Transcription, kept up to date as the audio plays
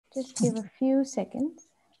Just give a few seconds.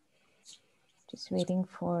 Just waiting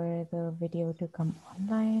for the video to come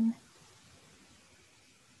online.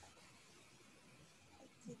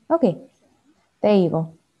 Okay, there you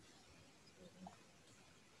go.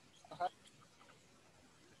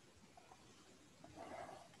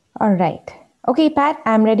 All right. Okay, Pat,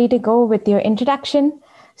 I'm ready to go with your introduction.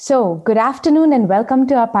 So, good afternoon and welcome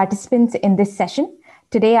to our participants in this session.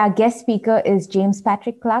 Today, our guest speaker is James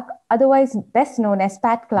Patrick Clarke, otherwise best known as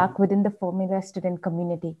Pat Clarke within the Formula student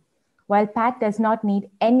community. While Pat does not need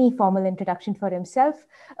any formal introduction for himself,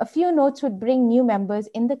 a few notes would bring new members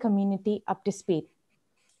in the community up to speed.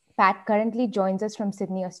 Pat currently joins us from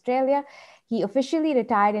Sydney, Australia. He officially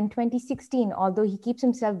retired in 2016, although he keeps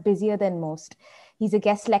himself busier than most. He's a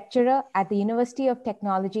guest lecturer at the University of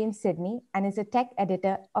Technology in Sydney and is a tech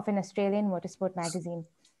editor of an Australian Motorsport Magazine.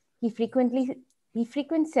 He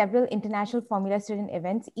frequents several international Formula student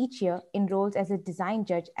events each year in roles as a design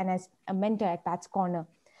judge and as a mentor at Pat's Corner.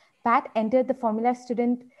 Pat entered the Formula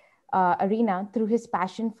student arena through his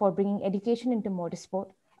passion for bringing education into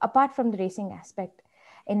motorsport, apart from the racing aspect.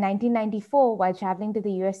 In 1994, while traveling to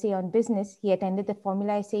the USA on business, he attended the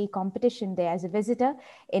Formula FSAE competition there as a visitor.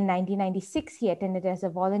 In 1996, he attended as a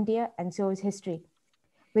volunteer, and so is history.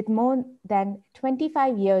 With more than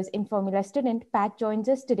 25 years in Formula Student, Pat joins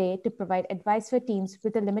us today to provide advice for teams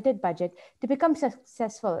with a limited budget to become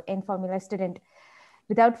successful in Formula Student.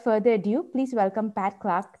 Without further ado, please welcome Pat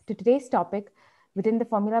Clarke to today's topic within the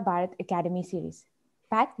Formula Bharat Academy series.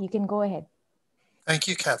 Pat, you can go ahead. Thank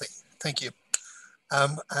you, Kathy. Thank you.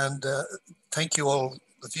 Thank you all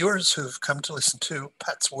the viewers who've come to listen to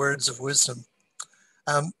Pat's words of wisdom.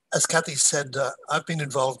 As Kathy said, I've been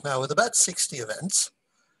involved now with about 60 events.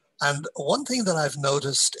 And one thing that I've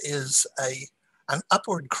noticed is an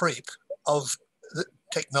upward creep of the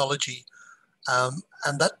technology.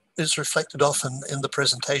 And that is reflected often in the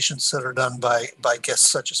presentations that are done by guests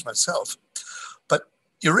such as myself. But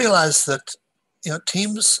you realize that,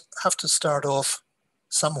 teams have to start off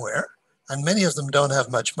somewhere, and many of them don't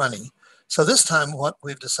have much money. So this time what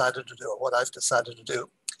we've decided to do, or what I've decided to do,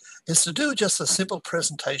 is to do just a simple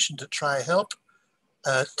presentation to try help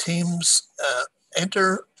teams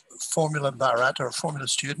enter Formula Bharat or Formula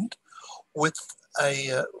Student with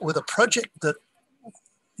a project that,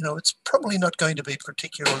 it's probably not going to be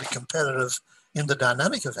particularly competitive in the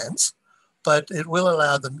dynamic events, but it will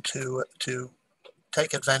allow them to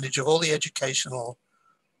take advantage of all the educational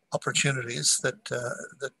opportunities that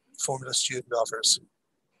Formula Student offers.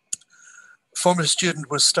 Formula Student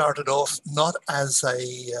was started off not as a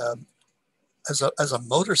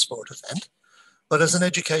motorsport event, but as an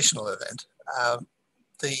educational event.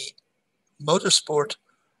 The motorsport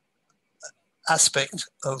aspect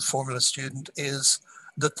of Formula Student is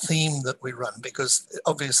the theme that we run, because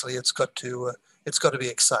obviously it's got to be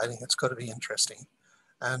exciting, it's got to be interesting,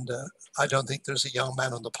 and I don't think there's a young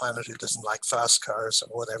man on the planet who doesn't like fast cars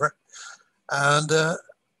or whatever, and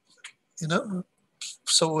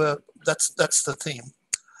so that's the theme.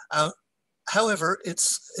 However,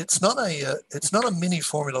 it's not a mini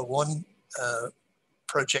Formula One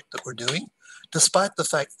project that we're doing, despite the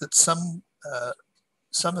fact that some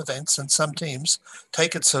events and some teams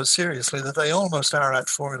take it so seriously that they almost are at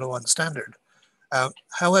Formula One standard.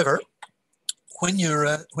 However, when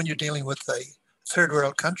you're dealing with a third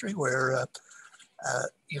world country where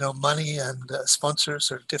money and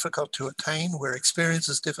sponsors are difficult to attain, where experience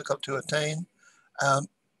is difficult to attain,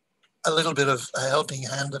 a little bit of a helping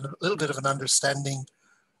hand and a little bit of an understanding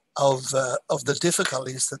of the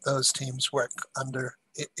difficulties that those teams work under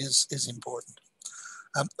is important.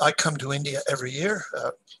 I come to India every year.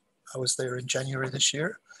 I was there in January this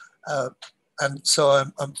year, and so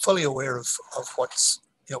I'm fully aware of what's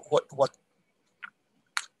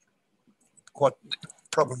what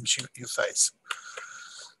problems you face.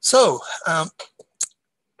 So I'm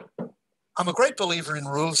a great believer in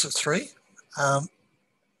rules of three,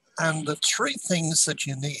 and the three things that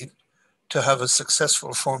you need to have a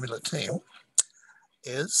successful Formula team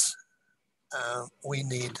is we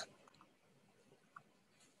need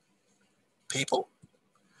people.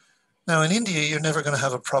 Now in India, you're never going to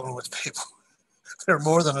have a problem with people. There are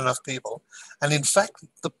more than enough people. And in fact,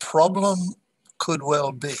 the problem could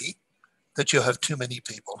well be that you have too many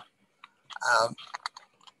people.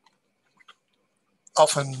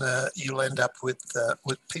 Often you'll end up with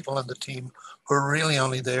people on the team who are really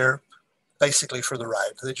only there basically for the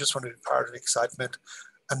ride. They just want to be part of the excitement,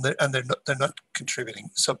 and they're not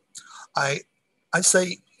contributing. So I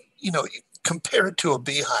say, compare it to a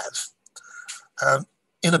beehive.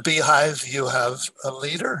 In a beehive, you have a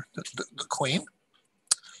leader, the queen,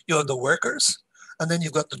 you have the workers, and then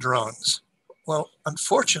you've got the drones. Well,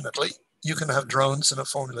 unfortunately, you can have drones in a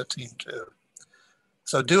Formula team too.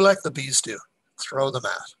 So do like the bees do, throw them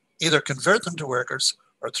out. Either convert them to workers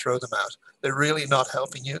or throw them out. They're really not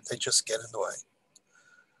helping you, they just get in the way.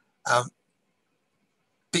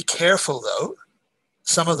 Be careful though,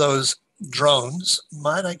 some of those drones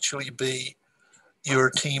might actually be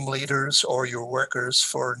your team leaders or your workers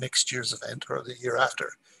for next year's event or the year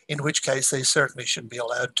after, in which case they certainly should be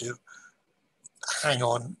allowed to hang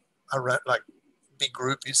on around, like big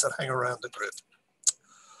groupies that hang around the group.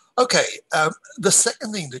 Okay, the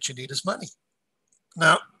second thing that you need is money.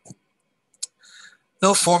 Now,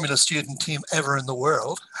 no Formula student team ever in the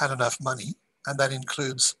world had enough money, and that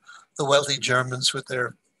includes the wealthy Germans with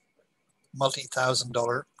their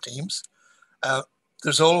multi-$1,000 teams.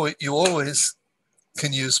 You always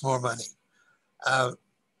can use more money. I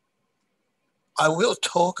will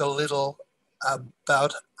talk a little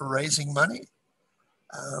about raising money.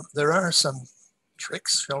 There are some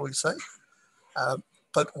tricks, shall we say.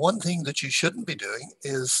 But one thing that you shouldn't be doing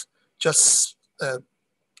is just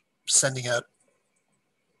sending out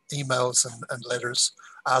emails and letters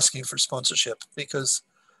asking for sponsorship, because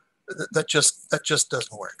that just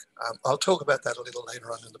doesn't work. I'll talk about that a little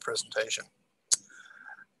later on in the presentation.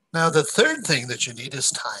 Now, the third thing that you need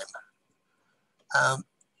is time.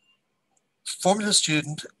 Formula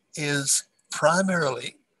Student is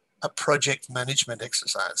primarily a project management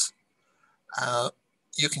exercise.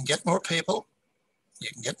 You can get more people, you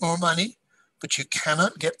can get more money, but you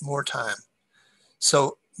cannot get more time.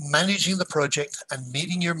 So managing the project and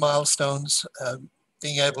meeting your milestones,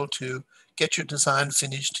 being able to get your design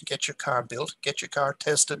finished, get your car built, get your car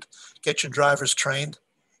tested, get your drivers trained,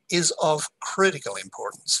 is of critical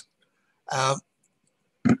importance.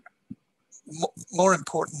 More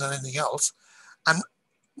important than anything else. And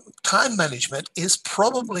time management is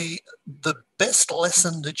probably the best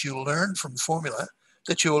lesson that you learn from Formula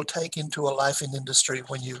that you will take into a life in industry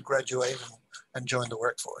when you graduate and join the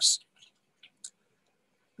workforce.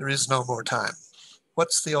 There is no more time.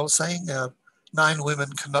 What's the old saying? 9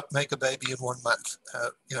 women cannot make a baby in 1 month.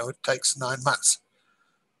 It takes 9 months.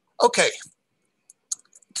 Okay,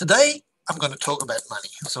 today I'm going to talk about money.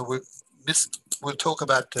 So we'll talk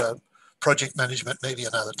about project management maybe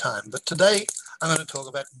another time. But today I'm going to talk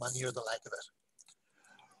about money or the lack of it.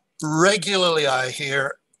 Regularly I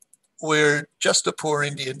hear, we're just a poor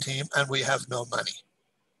Indian team and we have no money.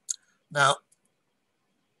 Now,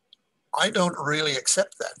 I don't really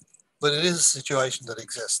accept that, but it is a situation that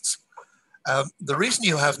exists. The reason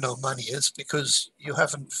you have no money is because you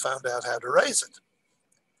haven't found out how to raise it.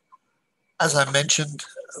 As I mentioned,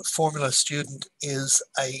 Formula Student is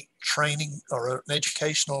a training or an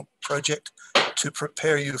educational project to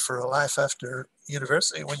prepare you for a life after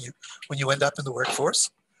university when you end up in the workforce.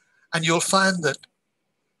 And you'll find that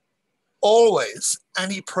always,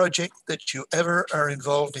 any project that you ever are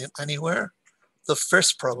involved in anywhere, the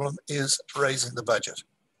first problem is raising the budget.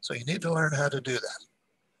 So you need to learn how to do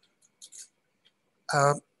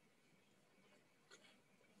that.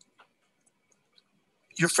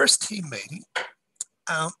 Your first team meeting,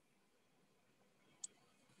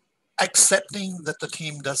 accepting that the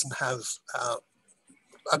team doesn't have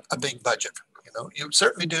a big budget. You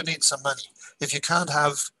certainly do need some money. If you can't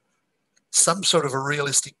have some sort of a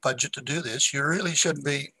realistic budget to do this, you really should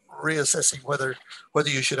be reassessing whether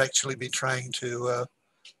you should actually be trying to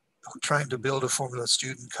build a Formula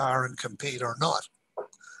Student car and compete or not.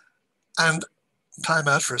 And time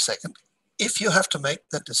out for a second. If you have to make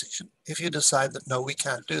that decision, if you decide that, no, we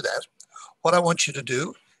can't do that, what I want you to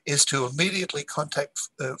do is to immediately contact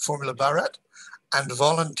Formula Bharat and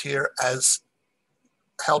volunteer as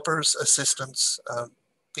helpers, assistants,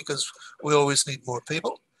 because we always need more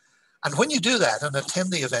people. And when you do that and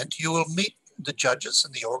attend the event, you will meet the judges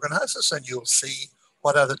and the organizers, and you'll see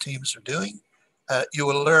what other teams are doing. You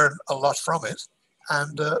will learn a lot from it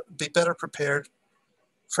and be better prepared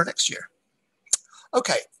for next year.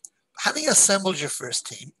 Okay, having assembled your first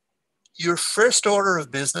team, your first order of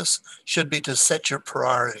business should be to set your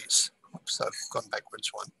priorities. Oops, I've gone backwards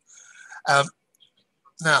one.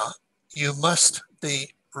 Now, you must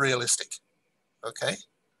be realistic, okay?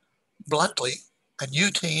 Bluntly, a new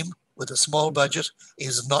team with a small budget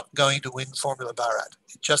is not going to win Formula Bharat.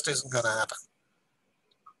 It just isn't going to happen.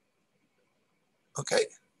 Okay,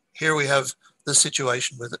 here we have the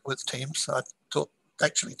situation with teams. I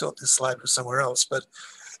actually thought this slide was somewhere else, but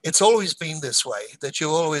it's always been this way, that you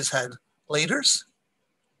always had leaders,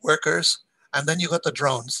 workers, and then you got the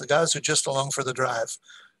drones, the guys who are just along for the drive.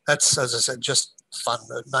 That's, as I said, just fun,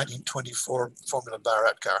 a 1924 Formula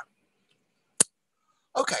Bharat car.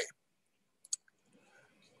 Okay.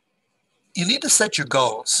 You need to set your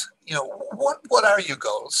goals. what are your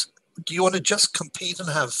goals? Do you want to just compete and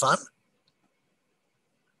have fun?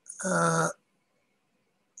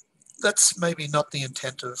 That's maybe not the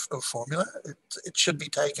intent of formula. It should be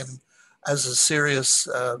taken as a serious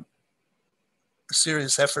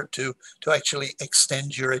effort to actually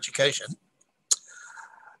extend your education.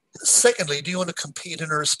 Secondly, do you want to compete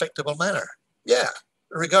in a respectable manner? Yeah,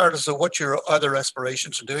 regardless of what your other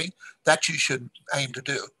aspirations are doing, that you should aim to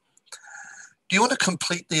do. Do you want to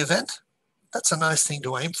complete the event? That's a nice thing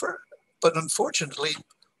to aim for. But unfortunately,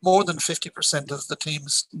 more than 50% of the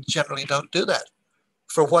teams generally don't do that.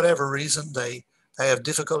 For whatever reason, they have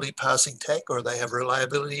difficulty passing tech, or they have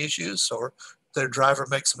reliability issues, or their driver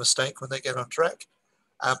makes a mistake when they get on track.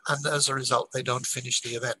 And as a result, they don't finish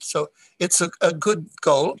the event. So it's a good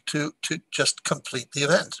goal to just complete the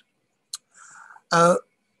event.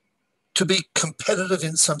 To be competitive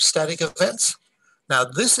in some static events. Now,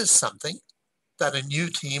 this is something that a new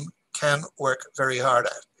team can work very hard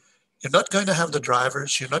at. You're not going to have the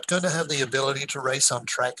drivers, you're not going to have the ability to race on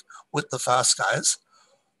track with the fast guys,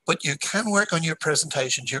 but you can work on your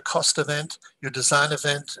presentations, your cost event, your design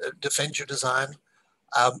event, defend your design,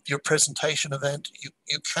 your presentation event.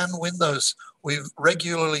 You can win those. We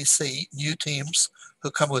regularly see new teams who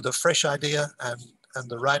come with a fresh idea and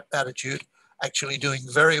the right attitude actually doing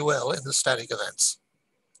very well in the static events.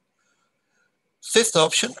 Fifth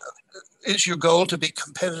option is your goal to be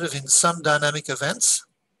competitive in some dynamic events.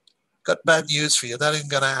 Got bad news for you, that ain't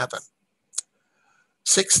going to happen.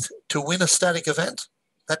 Sixth, to win a static event.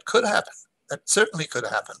 That could happen. That certainly could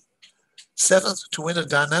happen. Seventh, to win a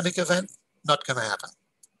dynamic event. Not going to happen.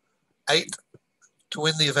 Eighth, to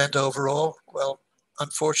win the event overall. Well,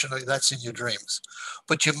 unfortunately, that's in your dreams.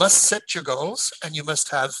 But you must set your goals, and you must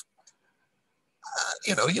have,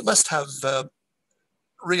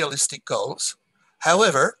 realistic goals.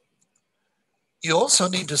 However, you also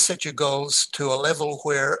need to set your goals to a level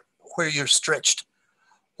where you're stretched.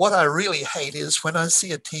 What I really hate is when I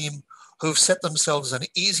see a team who've set themselves an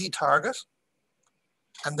easy target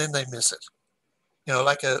and then they miss it.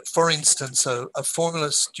 Like for instance, a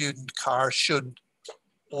Formula student car should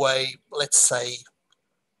weigh, let's say,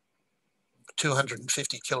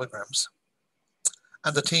 250 kilograms.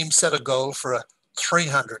 And the team set a goal for a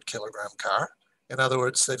 300 kilogram car. In other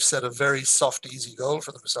words, they've set a very soft, easy goal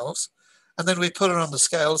for themselves. And then we put it on the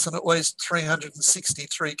scales and it weighs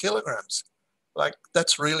 363 kilograms. Like,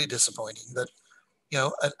 that's really disappointing that,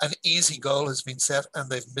 an easy goal has been set and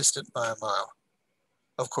they've missed it by a mile.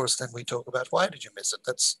 Of course, then we talk about why did you miss it?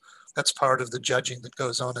 That's part of the judging that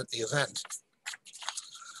goes on at the event.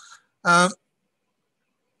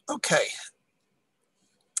 Okay.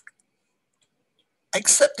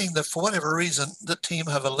 Accepting that for whatever reason, the team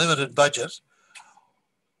have a limited budget,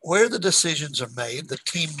 where the decisions are made, the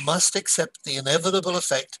team must accept the inevitable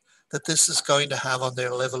effect that this is going to have on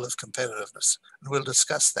their level of competitiveness. And we'll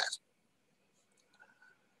discuss that.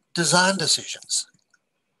 Design decisions.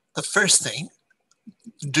 The first thing,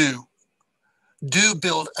 do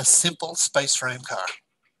build a simple space frame car.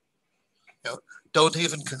 Don't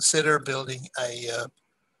even consider building a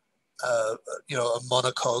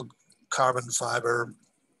monocoque, carbon fiber,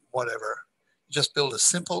 whatever. Just build a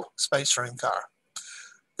simple space frame car.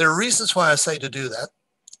 There are reasons why I say to do that,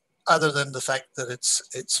 other than the fact that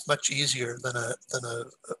it's much easier than a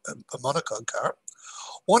monocoque car.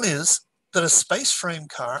 One is that a space frame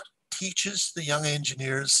car teaches the young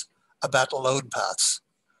engineers about load paths.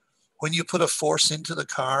 When you put a force into the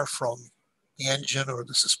car from the engine or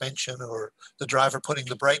the suspension or the driver putting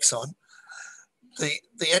the brakes on, the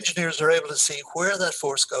engineers are able to see where that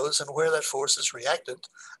force goes and where that force is reacted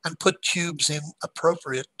and put tubes in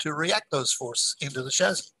appropriate to react those forces into the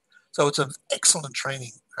chassis. So it's an excellent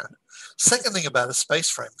training. Second thing about a space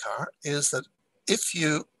frame car is that if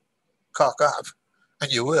you cock up,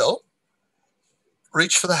 and you will,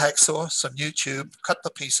 reach for the hacksaw, some new tube, cut the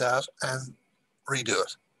piece out and redo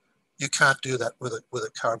it. You can't do that with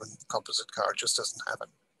a carbon composite car. It just doesn't happen.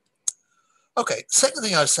 Okay, second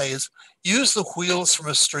thing I say is use the wheels from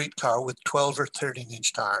a street car with 12 or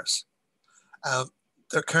 13-inch tires.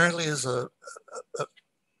 There currently is a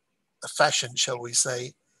fashion, shall we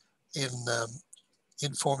say,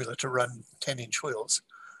 in Formula to run 10-inch wheels.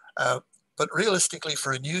 But realistically,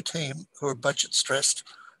 for a new team who are budget stressed,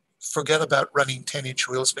 forget about running 10-inch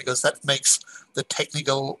wheels because that makes the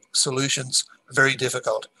technical solutions very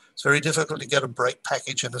difficult. It's very difficult to get a brake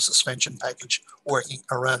package and a suspension package working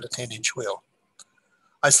around a 10-inch wheel.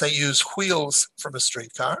 I say use wheels from a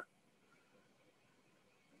street car.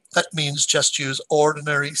 That means just use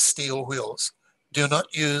ordinary steel wheels. Do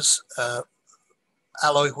not use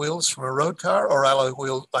alloy wheels from a road car or alloy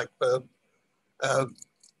wheels like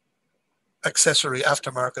accessory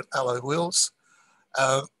aftermarket alloy wheels.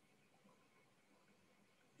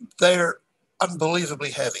 They're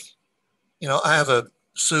unbelievably heavy. You know, I have a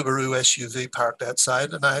Subaru SUV parked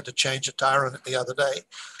outside, and I had to change a tire on it the other day,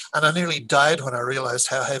 and I nearly died when I realized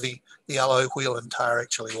how heavy the alloy wheel and tire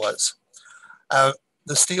actually was.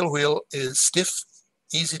 The steel wheel is stiff,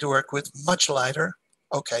 easy to work with, much lighter.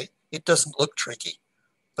 Okay, it doesn't look tricky,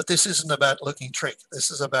 but this isn't about looking trick. This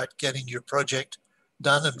is about getting your project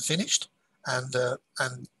done and finished, and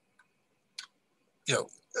you know,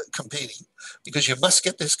 competing, because you must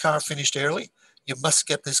get this car finished early. You must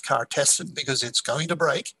get this car tested because it's going to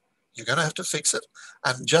break. You're going to have to fix it.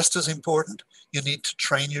 And just as important, you need to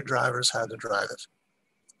train your drivers how to drive it.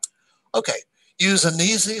 Okay, use an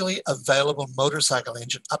easily available motorcycle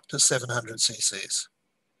engine up to 700 cc's.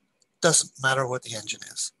 Doesn't matter what the engine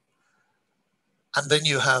is. And then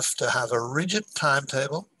you have to have a rigid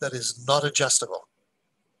timetable that is not adjustable.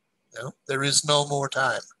 You know, there is no more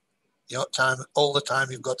time. You know, time, all the time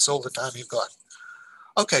you've got, so all the time you've got.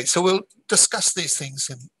 Okay, so we'll discuss these things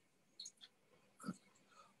in.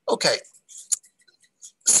 Okay,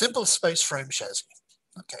 simple space frame chassis.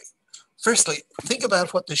 Okay, firstly, think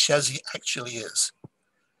about what the chassis actually is.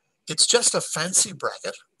 It's just a fancy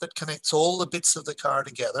bracket that connects all the bits of the car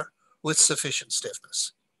together with sufficient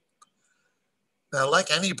stiffness. Now,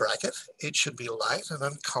 like any bracket, it should be light and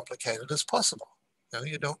uncomplicated as possible. You know,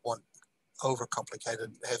 you don't want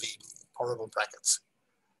overcomplicated, heavy, horrible brackets.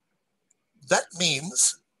 That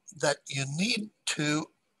means that you need to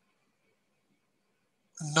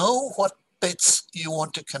know what bits you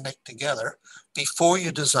want to connect together before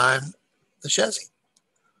you design the chassis.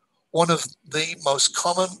 One of the most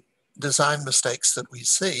common design mistakes that we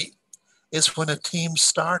see is when a team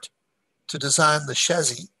start to design the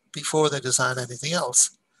chassis before they design anything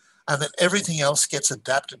else, and then everything else gets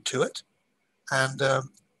adapted to it, and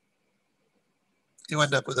you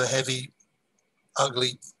end up with a heavy,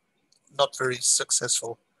 ugly, not very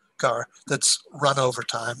successful car that's run over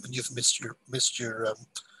time, and you've missed your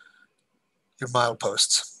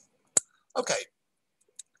mileposts. Okay.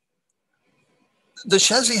 The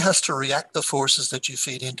chassis has to react the forces that you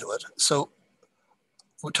feed into it. So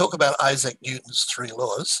we talk about Isaac Newton's 3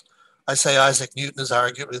 laws. I say Isaac Newton is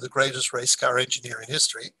arguably the greatest race car engineer in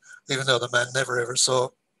history, even though the man never ever saw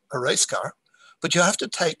a race car. But you have to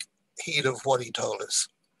take heed of what he told us.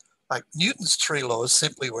 Like Newton's 3 laws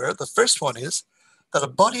simply were, the first one is that a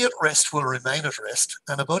body at rest will remain at rest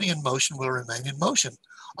and a body in motion will remain in motion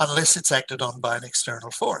unless it's acted on by an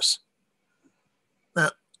external force.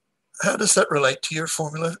 Now, how does that relate to your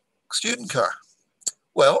Formula student car?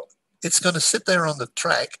 Well, it's going to sit there on the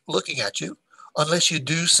track looking at you unless you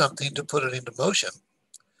do something to put it into motion.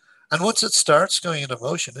 And once it starts going into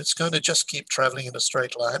motion, it's going to just keep traveling in a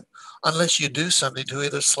straight line unless you do something to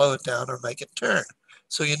either slow it down or make it turn.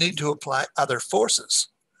 So you need to apply other forces.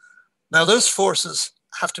 Now, those forces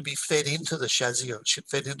have to be fed into the chassis or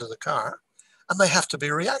fed into the car, and they have to be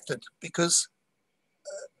reacted because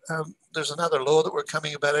there's another law that we're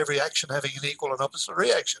coming about every action having an equal and opposite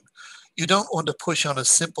reaction. You don't want to push on a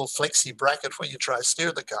simple flexi bracket when you try to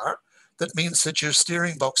steer the car. That means that your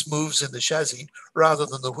steering box moves in the chassis rather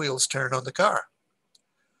than the wheels turn on the car.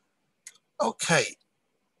 Okay,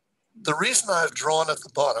 the reason I've drawn at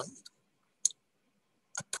the bottom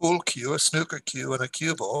a pool cue, a snooker cue, and a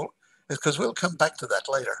cue ball is because we'll come back to that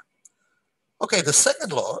later. Okay, the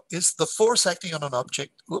second law is the force acting on an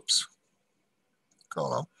object, oops,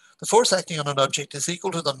 hold on. The force acting on an object is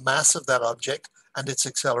equal to the mass of that object and its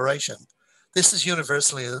acceleration. This is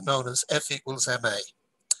universally known as F equals ma.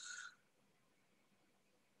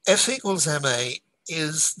 F equals ma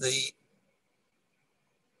is the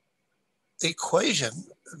equation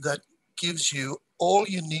that gives you all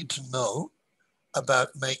you need to know about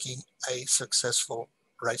making a successful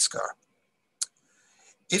race car.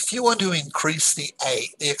 If you want to increase the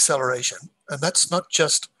acceleration, and that's not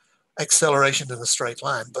just acceleration in a straight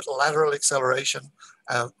line, but lateral acceleration,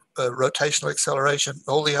 rotational acceleration,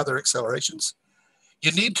 all the other accelerations,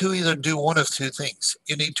 you need to either do one of two things.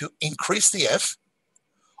 You need to increase the F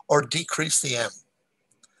or decrease the M.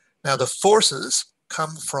 Now, the forces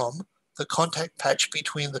come from the contact patch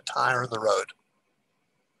between the tire and the road.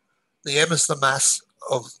 The M is the mass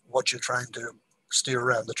of what you're trying to steer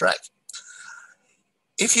around the track.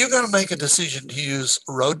 If you're going to make a decision to use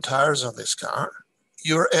road tires on this car,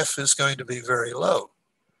 your F is going to be very low.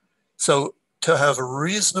 So to have a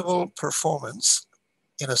reasonable performance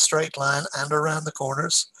in a straight line and around the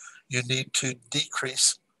corners, you need to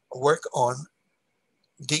work on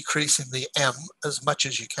decreasing the M as much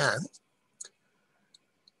as you can.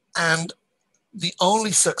 And the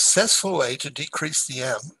only successful way to decrease the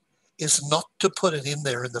M is not to put it in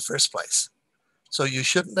there in the first place. So you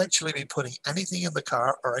shouldn't actually be putting anything in the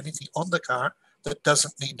car or anything on the car that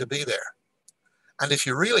doesn't need to be there. And if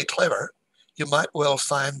you're really clever, you might well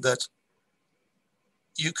find that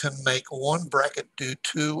you can make one bracket do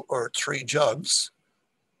 2 or 3 jobs,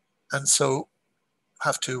 and so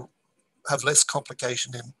have to have less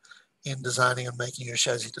complication in designing and making your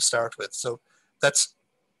chassis to start with. So that's,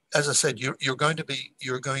 as I said, you're going to be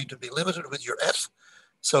limited with your F.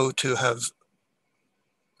 So to have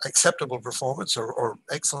acceptable performance or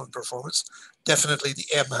excellent performance, definitely the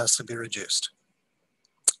M has to be reduced.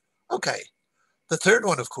 Okay. The third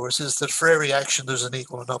one, of course, is that for every action, there's an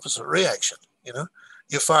equal and opposite reaction. You know,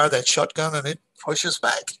 you fire that shotgun and it pushes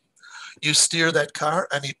back. You steer that car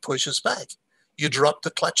and it pushes back. You drop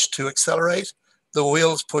the clutch to accelerate. The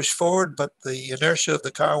wheels push forward, but the inertia of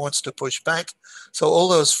the car wants to push back. So all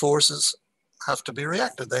those forces have to be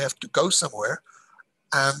reacted. They have to go somewhere.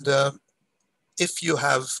 And if you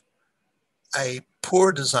have a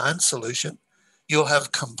poor design solution, you'll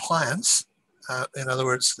have compliance. In other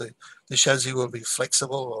words, the chassis will be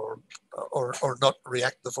flexible or not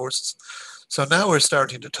react the forces. So now we're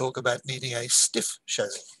starting to talk about needing a stiff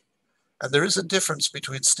chassis. And there is a difference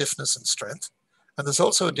between stiffness and strength. And there's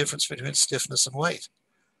also a difference between stiffness and weight.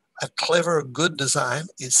 A clever, good design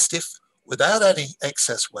is stiff without adding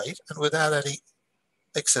excess weight and without adding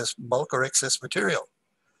excess bulk or excess material.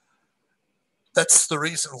 That's the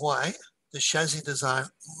reason why the chassis design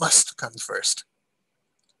must come first.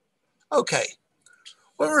 Okay,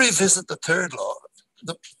 when we revisit the third law,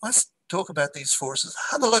 let's talk about these forces.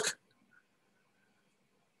 Have a look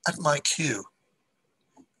at my cue.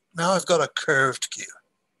 Now I've got a curved cue.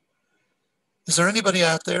 Is there anybody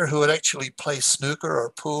out there who would actually play snooker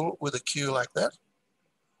or pool with a cue like that?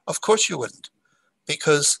 Of course you wouldn't,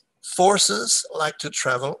 because forces like to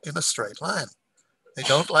travel in a straight line. They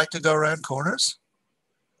don't like to go around corners,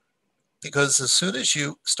 because as soon as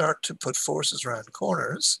you start to put forces around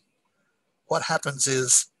corners, what happens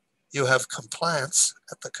is you have compliance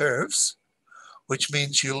at the curves, which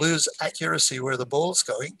means you lose accuracy where the ball's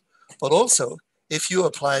going. But also, if you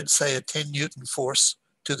applied, say, a 10 Newton force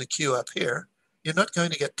to the cue up here, you're not going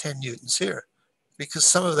to get 10 Newtons here, because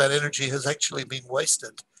some of that energy has actually been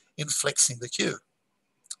wasted in flexing the cue.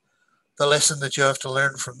 The lesson that you have to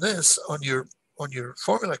learn from this on your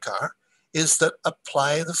formula car is that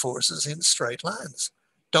apply the forces in straight lines.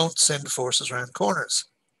 Don't send forces around corners.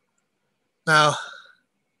 Now,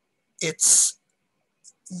 it's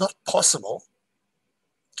not possible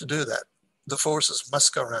to do that. The forces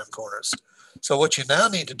must go around corners. So what you now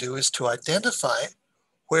need to do is to identify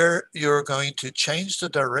where you're going to change the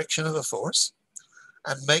direction of a force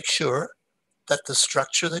and make sure that the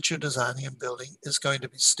structure that you're designing and building is going to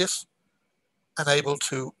be stiff and able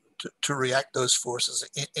to react those forces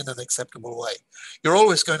in an acceptable way. You're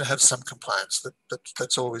always going to have some compliance.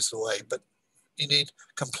 That's always the way, but you need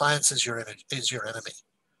compliance as your enemy.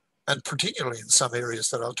 And particularly in some areas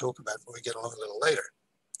that I'll talk about when we get along a little later.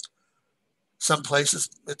 Some places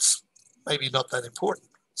it's maybe not that important.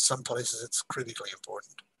 Some places it's critically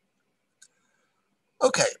important.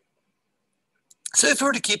 Okay, so if we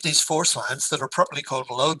were to keep these force lines that are properly called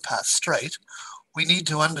load paths straight, we need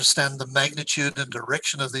to understand the magnitude and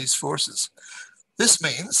direction of these forces. This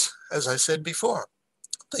means, as I said before,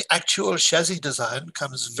 the actual chassis design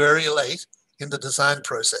comes very late in the design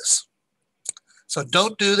process. So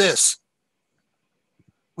don't do this.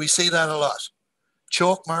 We see that a lot.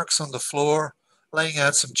 Chalk marks on the floor, laying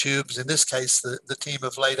out some tubes. In this case, the team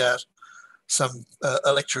have laid out some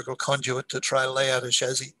electrical conduit to try to lay out a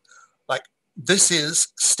chassis. Like, this is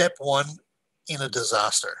step one in a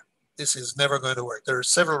disaster. This is never going to work. There are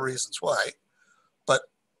several reasons why, but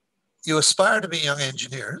you aspire to be young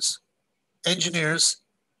engineers. Engineers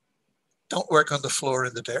don't work on the floor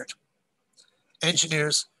in the dirt.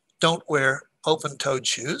 Engineers don't wear open-toed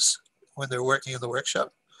shoes when they're working in the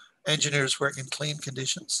workshop. Engineers work in clean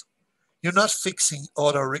conditions. You're not fixing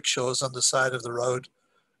auto rickshaws on the side of the road.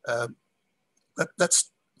 That's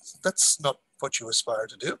not what you aspire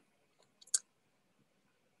to do.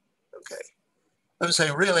 Okay. I'm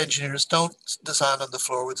saying real engineers don't design on the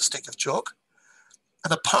floor with a stick of chalk.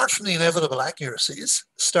 And apart from the inevitable accuracies,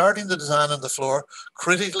 starting the design on the floor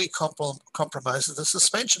critically compromises the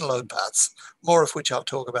suspension load paths, more of which I'll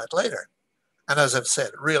talk about later. And as I've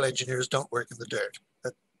said, real engineers don't work in the dirt.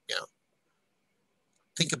 But, you know,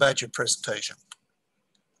 think about your presentation.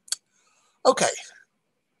 Okay.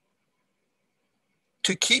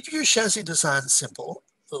 To keep your chassis design simple,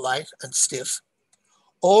 light, and stiff,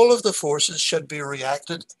 all of the forces should be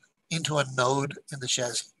reacted into a node in the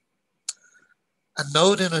chassis. A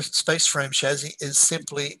node in a space frame chassis is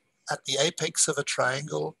simply at the apex of a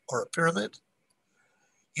triangle or a pyramid.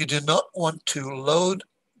 You do not want to load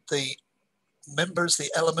the members,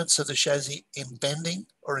 the elements of the chassis in bending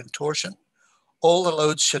or in torsion. All the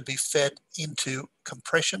loads should be fed into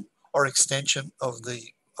compression or extension of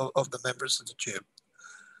the members of the tube.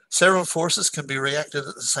 Several forces can be reacted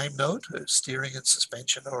at the same node, steering and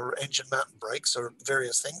suspension or engine mount and brakes or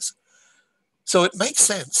various things. So it makes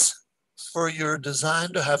sense for your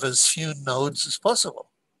design to have as few nodes as possible.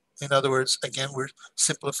 In other words, again, we're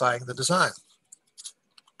simplifying the design.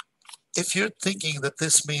 If you're thinking that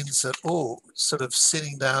this means that, oh, sort of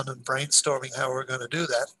sitting down and brainstorming how we're going to do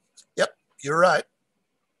that, yep, you're right.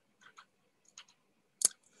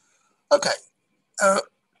 Okay.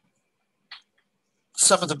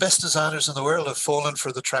 Some of the best designers in the world have fallen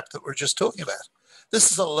for the trap that we're just talking about.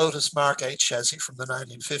 This is a Lotus Mark 8 chassis from the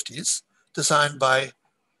 1950s, designed by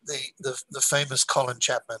the famous Colin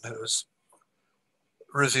Chapman, who is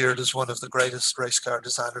revered as one of the greatest race car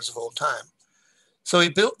designers of all time. So he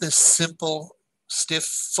built this simple, stiff,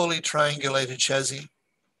 fully triangulated chassis.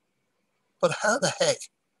 But how the heck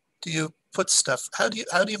do you put stuff? How do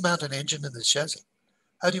you mount an engine in this chassis?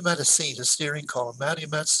 How do you mount a seat, a steering column? How do you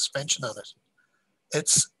mount suspension on it?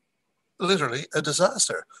 It's literally a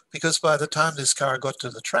disaster, because by the time this car got to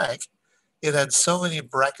the track, it had so many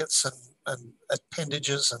brackets and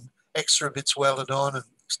appendages and extra bits welded on and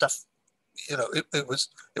stuff. You know, it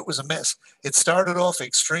was a mess. It started off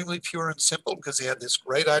extremely pure and simple because he had this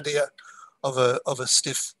great idea of a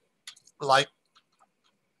stiff, light,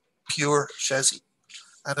 pure chassis,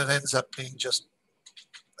 and it ends up being just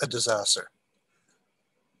a disaster.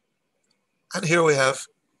 And here we have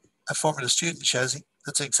a Formula Student chassis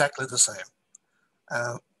that's exactly the same.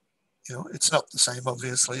 You know, it's not the same,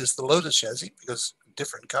 obviously, as the Lotus chassis because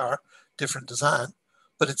different car, different design,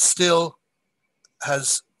 but it still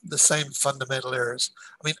has the same fundamental errors.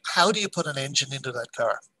 I mean, how do you put an engine into that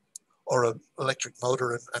car, or an electric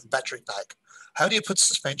motor and battery pack? How do you put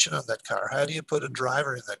suspension on that car? How do you put a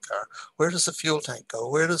driver in that car? Where does the fuel tank go?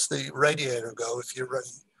 Where does the radiator go if you're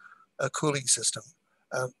running a cooling system?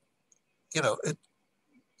 You know,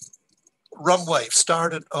 wrong way,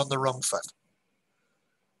 started on the wrong foot.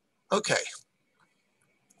 Okay,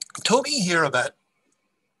 talking here about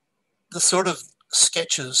the sort of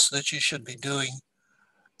sketches that you should be doing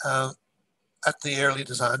at the early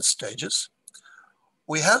design stages.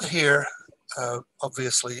 We have here,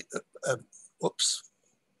 obviously, whoops,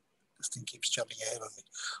 this thing keeps jumping ahead on me.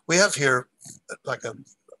 We have here like a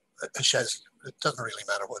chassis, it doesn't really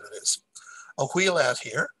matter what it is, a wheel out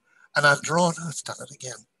here, and I've drawn, oh, it's done it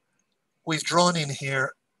again. We've drawn in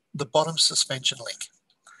here the bottom suspension link.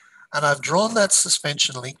 And I've drawn that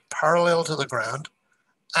suspension link parallel to the ground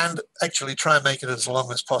and actually try and make it as long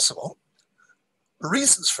as possible. The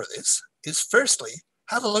reasons for this is, firstly,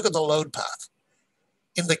 have a look at the load path.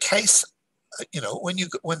 In the case, you know,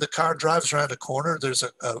 when the car drives around a corner, there's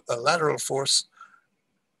a lateral force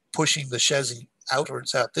pushing the chassis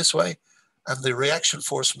outwards out this way, and the reaction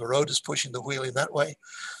force from the road is pushing the wheel in that way.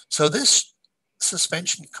 So this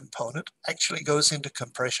suspension component actually goes into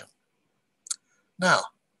compression. Now,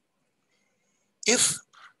 if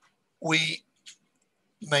we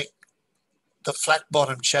make the flat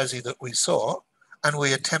bottom chassis that we saw, and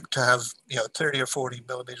we attempt to have 30 or 40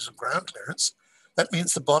 millimeters of ground clearance, that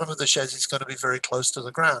means the bottom of the chassis is going to be very close to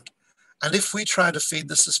the ground. And if we try to feed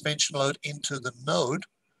the suspension load into the node,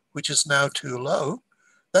 which is now too low,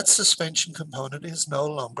 that suspension component is no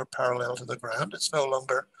longer parallel to the ground. It's no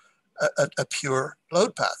longer a pure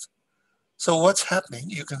load path. So what's happening,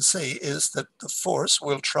 you can see, is that the force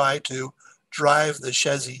will try to drive the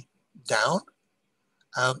chassis down.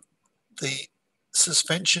 The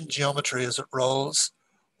suspension geometry as it rolls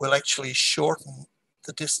will actually shorten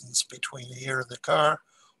the distance between here and the car,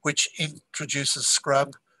 which introduces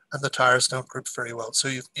scrub, and the tires don't grip very well. So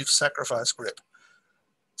you've sacrificed grip.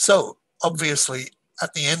 So obviously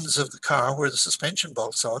at the ends of the car where the suspension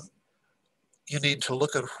bolts on, you need to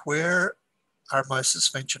look at where are my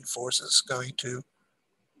suspension forces going to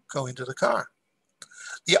go into the car.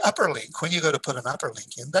 The upper link, when you go to put an upper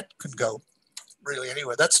link in, that can go really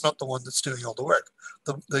anywhere. That's not the one that's doing all the work.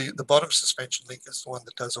 The bottom suspension link is the one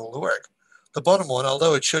that does all the work. The bottom one,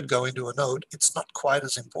 although it should go into a node, it's not quite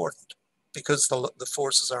as important because the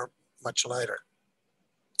forces are much lighter.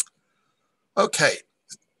 Okay.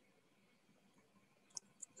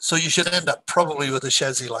 So you should end up probably with a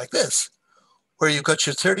chassis like this, where you've got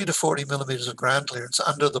your 30 to 40 millimeters of ground clearance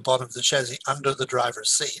under the bottom of the chassis, under the driver's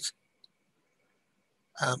seat,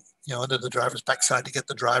 under the driver's backside to get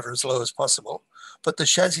the driver as low as possible. But the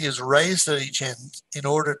chassis is raised at each end in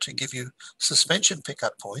order to give you suspension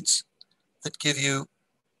pickup points that give you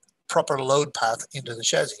proper load path into the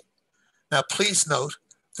chassis. Now, please note,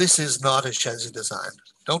 this is not a chassis design.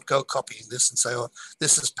 Don't go copying this and say, oh,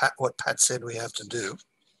 this is what Pat said we have to do.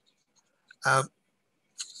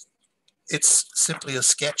 It's simply a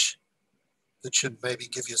sketch that should maybe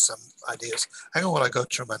give you some ideas. Hang on while I go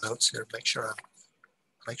through my notes here, make sure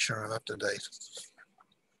I'm up to date.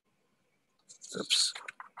 Oops.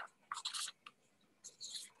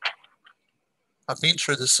 I've been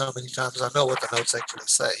through this so many times, I know what the notes actually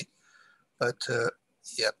say, but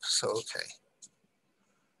yep, so okay.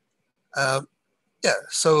 Yeah,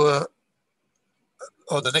 so,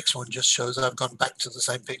 the next one just shows I've gone back to the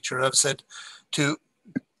same picture. I've said to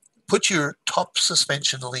put your top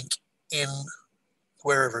suspension link in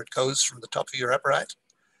wherever it goes from the top of your upright.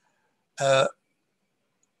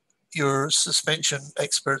 Your suspension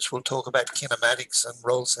experts will talk about kinematics and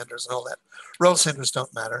roll centers and all that. Roll centers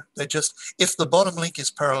don't matter. They just, if the bottom link is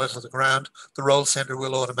parallel to the ground, the roll center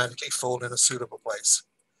will automatically fall in a suitable place.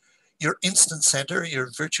 Your instant center,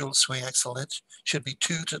 your virtual swing axle length, should be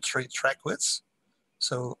 2 to 3 track widths.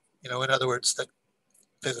 So, in other words, the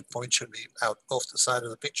pivot point should be out off the side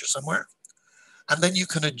of the picture somewhere. And then you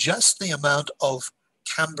can adjust the amount of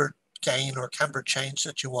camber gain or camber change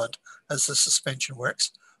that you want as the suspension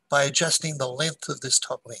works by adjusting the length of this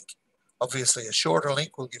top link. Obviously, a shorter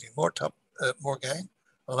link will give you more gain.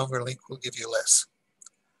 A longer link will give you less.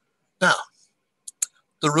 Now,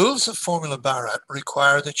 the rules of Formula Barat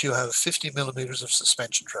require that you have 50 millimeters of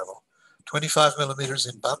suspension travel, 25 millimeters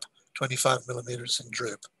in bump, 25 millimeters in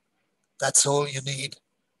droop. That's all you need.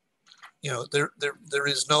 There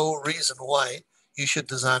is no reason why you should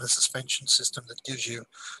design a suspension system that gives you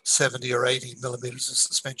 70 or 80 millimeters of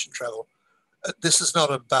suspension travel. This is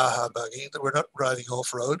not a Baja buggy. We're not riding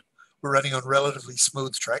off-road. We're running on relatively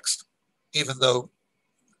smooth tracks, even though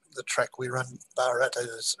the track we run Barat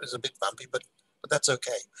is a bit bumpy, but that's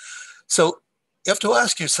okay. So you have to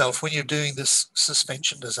ask yourself when you're doing this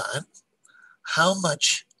suspension design, how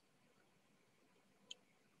much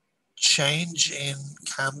change in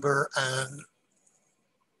camber and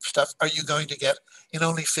stuff are you going to get in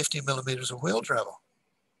only 50 millimeters of wheel travel?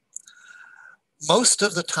 Most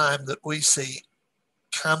of the time that we see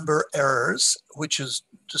camber errors, which is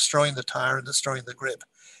destroying the tire and destroying the grip,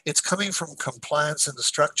 it's coming from compliance in the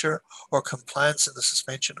structure or compliance in the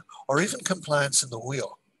suspension or even compliance in the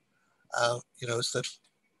wheel.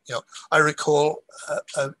 I recall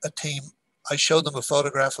a team, I showed them a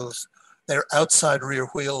photograph of their outside rear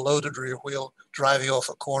wheel, loaded rear wheel, driving off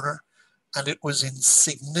a corner, and it was in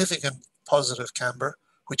significant positive camber,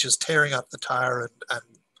 which is tearing up the tire and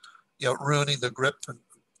ruining the grip and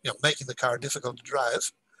making the car difficult to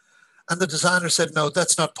drive. And the designer said, no,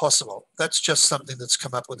 that's not possible. That's just something that's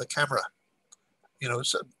come up with a camera,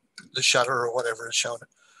 so the shutter or whatever is shown.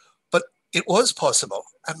 But it was possible.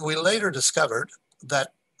 And we later discovered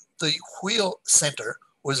that the wheel center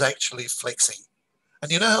was actually flexing.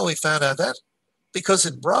 And you know how we found out that? Because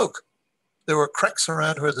it broke. There were cracks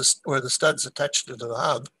around where the studs attached to the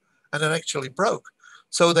hub, and it actually broke.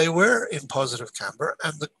 So they were in positive camber,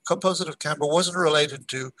 and the positive camber wasn't related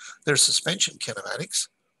to their suspension kinematics,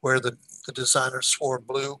 where the designer swore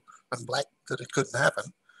blue and black that it couldn't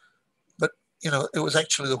happen. But, it was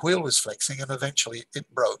actually the wheel was flexing, and eventually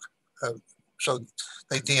it broke. So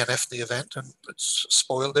they DNF'd the event, and it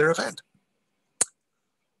spoiled their event.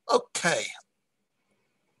 Okay.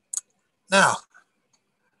 Now,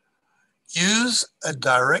 use a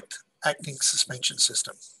direct acting suspension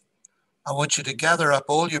system. I want you to gather up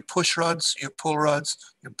all your push rods, your pull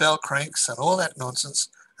rods, your bell cranks, and all that nonsense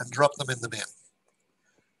and drop them in the bin.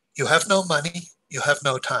 You have no money, you have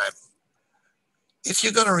no time. If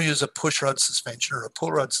you're going to use a push rod suspension or a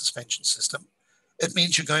pull rod suspension system, it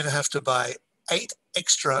means you're going to have to buy 8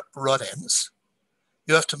 extra rod ends.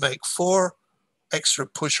 You have to make 4 extra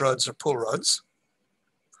push rods or pull rods.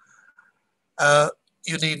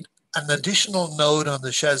 You need an additional node on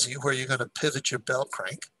the chassis where you're going to pivot your bell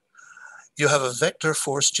crank. You have a vector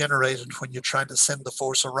force generated when you're trying to send the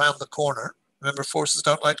force around the corner. Remember, forces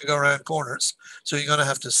don't like to go around corners. So you're going to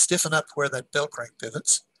have to stiffen up where that bell crank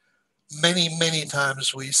pivots. Many, many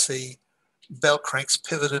times we see bell cranks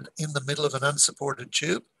pivoted in the middle of an unsupported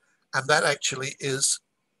tube. And that actually is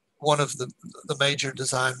one of the major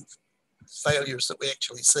design failures that we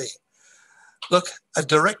actually see. Look, a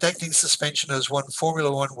direct acting suspension has won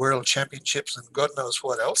Formula One World Championships and God knows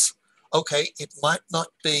what else. Okay, it might not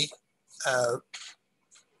be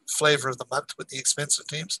flavor of the month with the expensive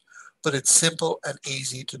teams, but it's simple and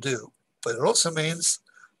easy to do. But it also means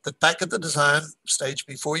that back at the design stage,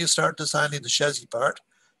 before you start designing the chassis part,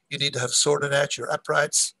 you need to have sorted out your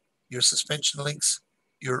uprights, your suspension links,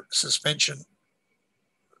 your suspension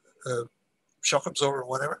shock absorber or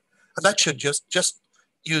whatever, and that should just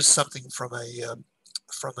use something from a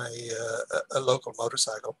local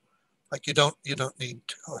motorcycle. Like you don't need.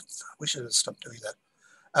 Oh, we should have stopped doing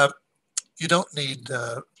that. You don't need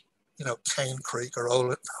Cane Creek or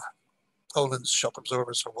Olin's shock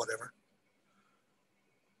absorbers or whatever.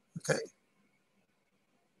 Okay,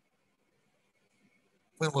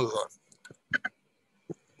 we'll move on.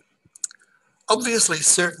 Obviously,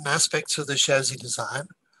 certain aspects of the chassis design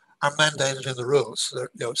are mandated in the rules.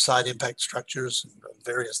 Side impact structures and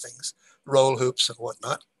various things, roll hoops and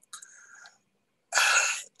whatnot.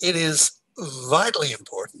 It is vitally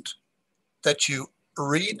important that you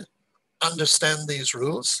read, understand these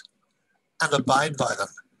rules, and abide by them.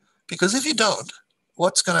 Because if you don't,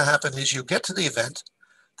 what's going to happen is you get to the event,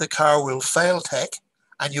 the car will fail tech,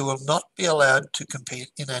 and you will not be allowed to compete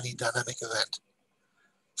in any dynamic event.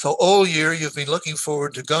 So all year you've been looking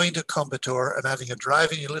forward to going to Competitor and having a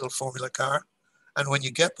drive in your little Formula car. And when you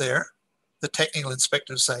get there, the technical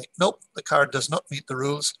inspectors say, nope, the car does not meet the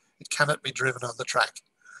rules. It cannot be driven on the track.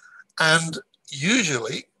 And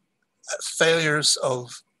usually failures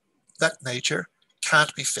of that nature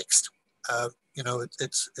can't be fixed.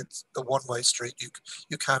 It's a one-way street.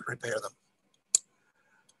 You can't repair them.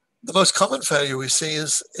 The most common failure we see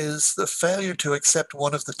is the failure to accept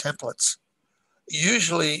one of the templates.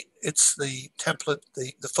 Usually it's the template,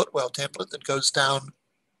 the footwell template that goes down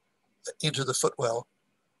into the footwell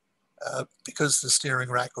because the steering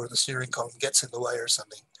rack or the steering column gets in the way or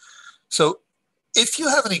something. So if you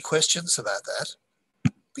have any questions about that,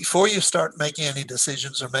 before you start making any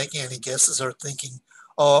decisions or making any guesses or thinking,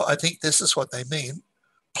 oh, I think this is what they mean,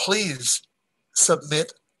 please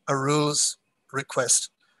submit a rules request.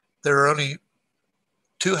 They're only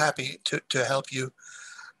too happy to help you.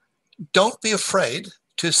 Don't be afraid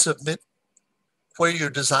to submit where your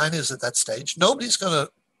design is at that stage. Nobody's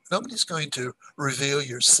going to reveal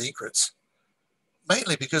your secrets,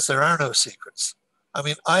 mainly because there are no secrets. I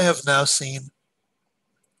mean, I have now seen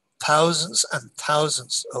thousands and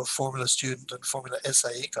thousands of Formula Student and Formula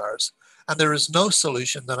SAE cars, and there is no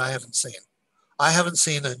solution that I haven't seen. I haven't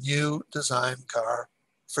seen a new design car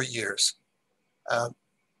for years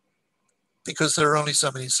because there are only so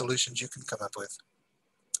many solutions you can come up with.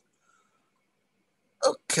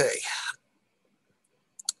 Okay.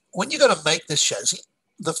 When you're going to make this chassis,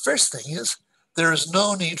 the first thing is there is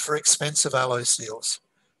no need for expensive alloy steels.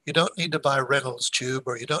 You don't need to buy Reynolds tube,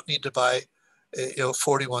 or you don't need to buy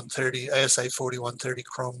 4130, ASA 4130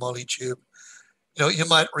 chrome moly tube. You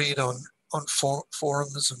might read on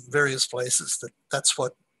forums and various places that that's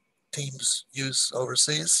what teams use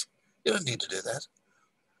overseas. You don't need to do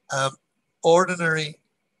that. Ordinary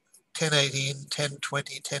 1018,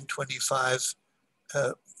 1020, 1025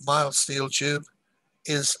 mild steel tube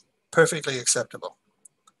is perfectly acceptable.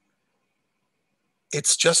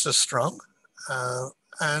 It's just as strong,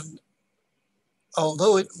 and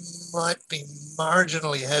although it might be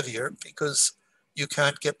marginally heavier because you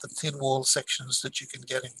can't get the thin wall sections that you can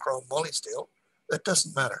get in chrome moly steel, that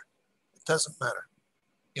doesn't matter. It doesn't matter.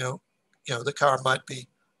 The car might be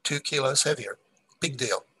 2 kilos heavier. Big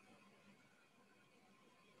deal.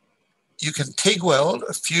 You can TIG weld,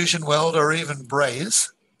 fusion weld, or even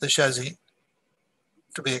braze the chassis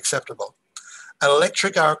to be acceptable.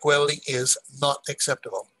 Electric arc welding is not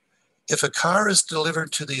acceptable. If a car is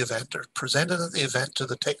delivered to the event or presented at the event to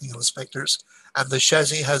the technical inspectors and the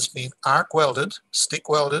chassis has been arc welded, stick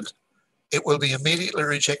welded, it will be immediately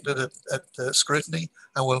rejected at scrutiny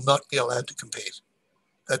and will not be allowed to compete.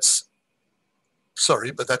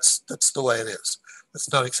 Sorry, but that's the way it is.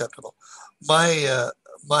 It's not acceptable. My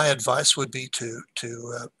advice would be to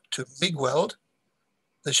MIG weld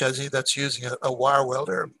the chassis. That's using a wire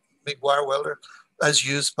welder, MIG wire welder, as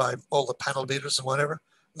used by all the panel beaters and whatever.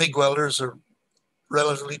 MIG welders are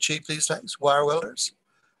relatively cheap these days, wire welders.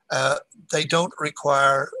 They don't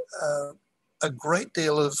require a great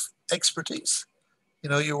deal of expertise.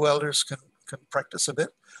 Your welders can practice a bit.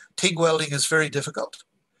 TIG welding is very difficult.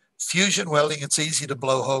 Fusion welding, it's easy to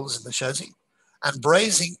blow holes in the chassis. And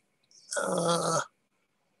brazing,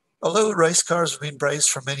 although race cars have been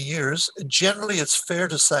brazed for many years, generally it's fair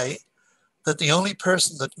to say that the only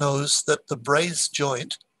person that knows that the braze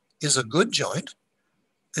joint is a good joint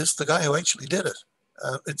is the guy who actually did it.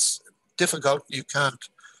 It's difficult. You can't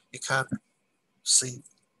see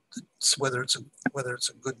whether it's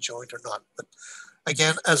a good joint or not. But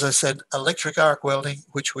again, as I said, electric arc welding,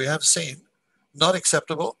 which we have seen, not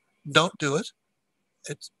acceptable. Don't do it.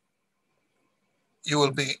 You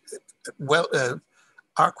will be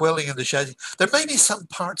arc welding in the chassis. There may be some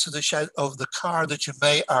parts of the car that you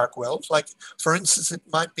may arc weld. Like, for instance, it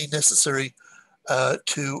might be necessary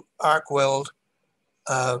to arc weld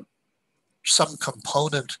some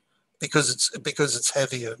component because it's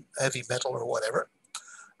heavy metal or whatever.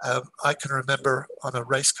 I can remember on a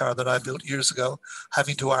race car that I built years ago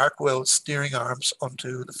having to arc weld steering arms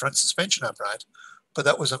onto the front suspension upright, but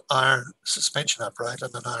that was an iron suspension upright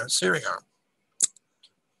and an iron steering arm.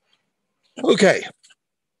 Okay.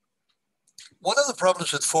 One of the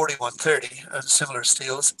problems with 4130 and similar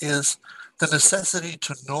steels is the necessity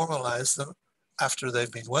to normalize them after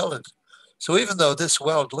they've been welded. So even though this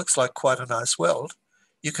weld looks like quite a nice weld,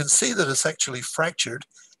 you can see that it's actually fractured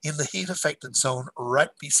in the heat affected zone right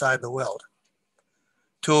beside the weld.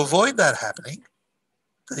 To avoid that happening,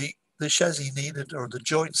 the chassis needed, or the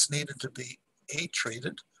joints needed to be heat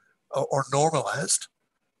treated or normalized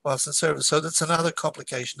whilst in service. So that's another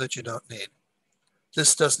complication that you don't need.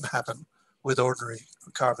 This doesn't happen with ordinary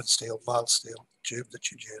carbon steel, mild steel tube that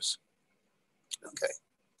you'd use. Okay.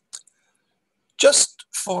 Just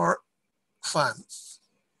for fun,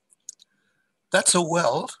 that's a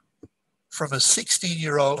weld from a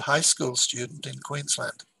 16-year-old high school student in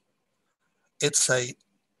Queensland. It's a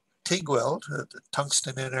TIG weld,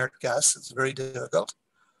 tungsten inert gas. It's very difficult.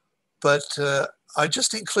 But I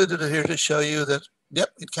just included it here to show you that, yep,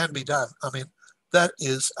 it can be done. I mean, that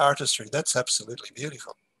is artistry. That's absolutely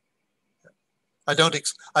beautiful. I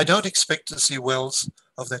don't expect to see welds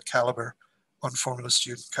of that caliber on Formula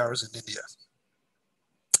student cars in India.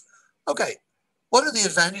 Okay, what are the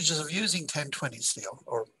advantages of using 1020 steel,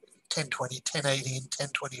 or 1020, 1018,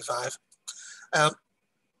 1025?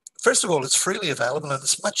 First of all, it's freely available and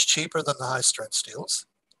it's much cheaper than the high-strength steels.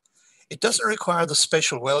 It doesn't require the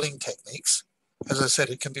special welding techniques. As I said,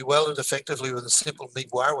 it can be welded effectively with a simple MIG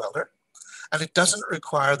wire welder, and it doesn't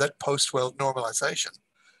require that post-weld normalization.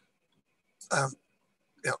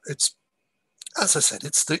 It's, as I said,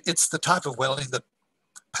 it's the type of welding that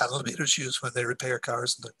panel beaters use when they repair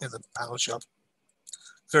cars in the panel shop.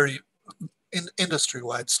 Very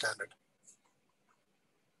industry-wide standard.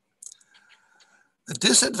 The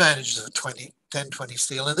disadvantages of 1020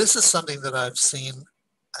 steel, and this is something that I've seen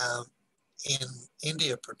in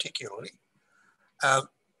India particularly.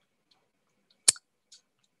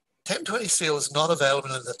 1020 steel is not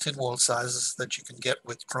available in the thin wall sizes that you can get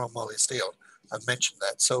with chrome moly steel. I've mentioned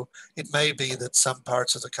that. So it may be that some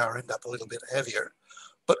parts of the car end up a little bit heavier.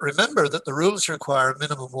 But remember that the rules require a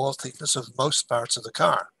minimum wall thickness of most parts of the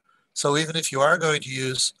car. So even if you are going to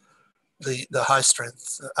use the high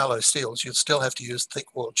strength alloy steels, you'd still have to use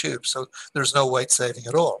thick wall tubes. So there's no weight saving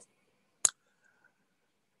at all.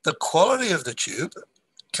 The quality of the tube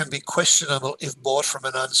can be questionable if bought from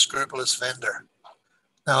an unscrupulous vendor.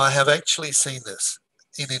 Now, I have actually seen this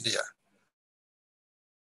in India.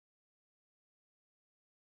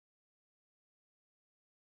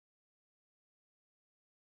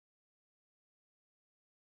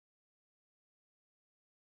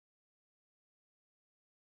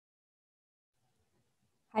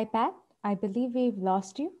 Hi, Pat. I believe we've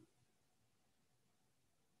lost you.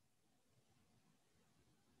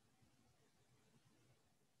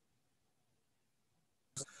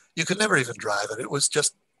 You could never even drive it. It was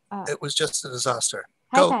just a disaster.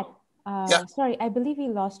 Hi, Go. Pat. Yeah. Sorry, I believe we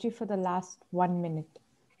lost you for the last 1 minute.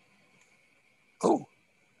 Oh.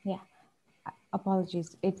 Yeah.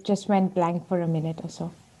 Apologies. It just went blank for a minute or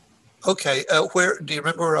so. Okay. Where do you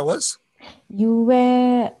remember where I was? You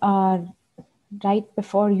were right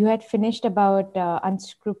before you had finished about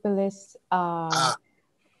unscrupulous.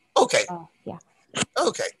 Okay. Yeah.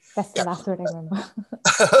 Okay. That's the last word I remember.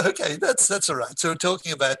 Okay, that's all right. So we're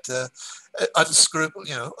talking about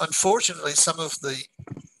unscrupulous. Unfortunately, some of the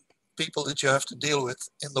people that you have to deal with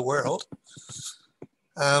in the world,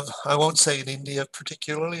 I won't say in India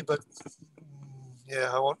particularly, but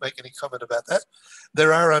yeah, I won't make any comment about that.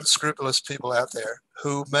 There are unscrupulous people out there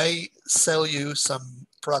who may sell you some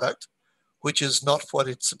product which is not what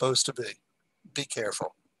it's supposed to be. Be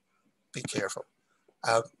careful. Be careful.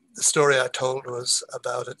 The story I told was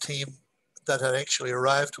about a team that had actually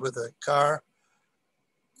arrived with a car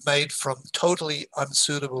made from totally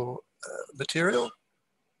unsuitable material,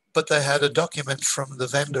 but they had a document from the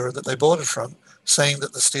vendor that they bought it from saying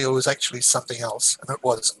that the steel was actually something else, and it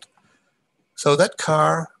wasn't. So that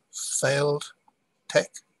car failed tech,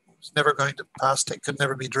 was never going to pass tech, could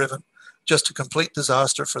never be driven, just a complete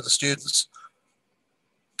disaster for the students,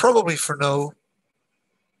 probably for no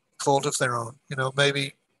fault of their own.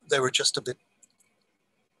 Maybe they were just a bit,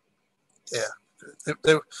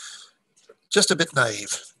 they were just a bit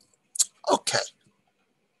naive. Okay.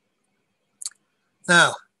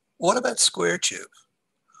 Now, what about square tube?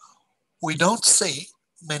 We don't see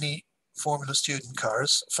many Formula Student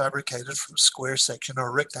cars fabricated from square section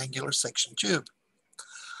or rectangular section tube.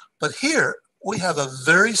 But here we have a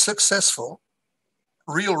very successful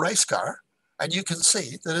real race car, and you can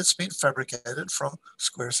see that it's been fabricated from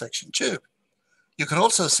square section tube. You can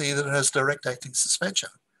also see that it has direct acting suspension.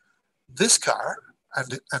 This car,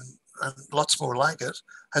 and lots more like it,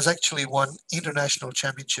 has actually won international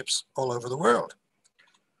championships all over the world.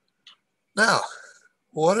 Now,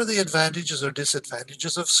 what are the advantages or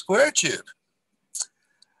disadvantages of square tube?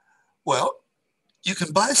 Well, you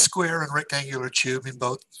can buy square and rectangular tube in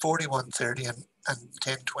both 4130 and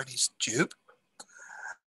 1020 tube.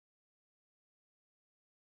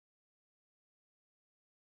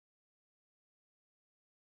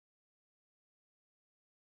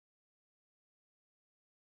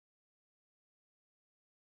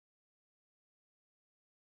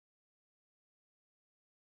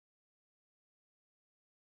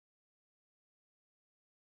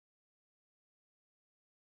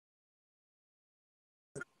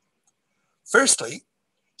 Firstly,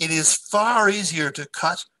 it is far easier to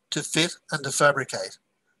cut, to fit, and to fabricate.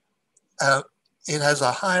 It has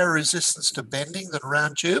a higher resistance to bending than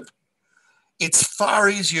round tube. It's far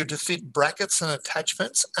easier to fit brackets and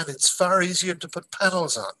attachments, and it's far easier to put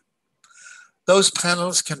panels on. Those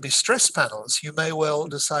panels can be stress panels. You may well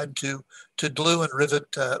decide to glue and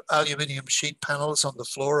rivet aluminium sheet panels on the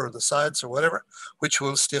floor or the sides or whatever, which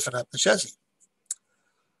will stiffen up the chassis.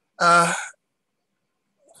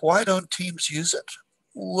 Why don't teams use it?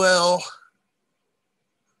 Well,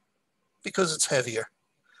 because it's heavier.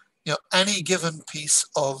 You know, any given piece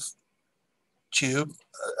of tube,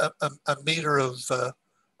 a meter of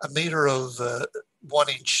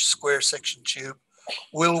 1-inch square section tube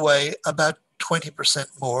will weigh about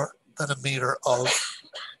 20% more than a meter of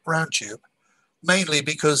round tube, mainly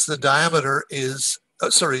because the diameter is,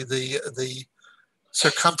 the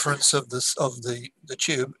circumference of the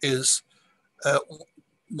tube is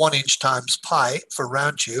 1 inch times pi for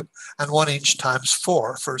round tube and 1 inch times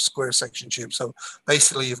 4 for square section tube. So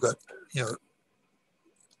basically you've got,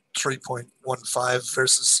 3.15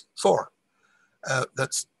 versus 4.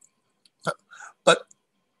 But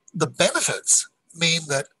the benefits mean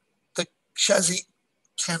that the chassis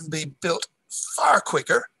can be built far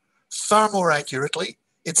quicker, far more accurately.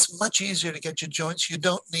 It's much easier to get your joints. You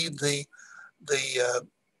don't need the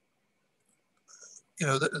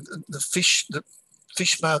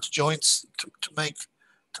fish mouth joints to make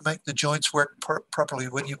the joints work properly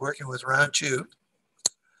when you're working with round tube.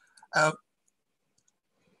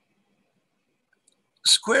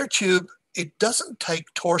 Square tube, it doesn't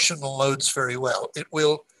take torsional loads very well. It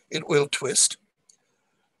will twist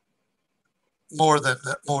more than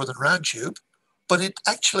round tube, but it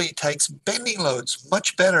actually takes bending loads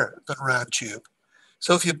much better than round tube.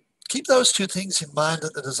 So if you keep those two things in mind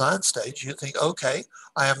at the design stage, you think, okay,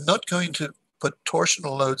 I am not going to put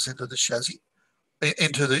torsional loads into the chassis,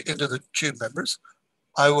 into the tube members.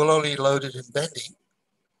 I will only load it in bending.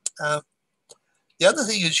 The other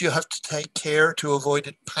thing is you have to take care to avoid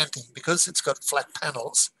it panting because it's got flat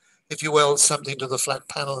panels. If you weld something to the flat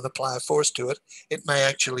panel and apply a force to it, it may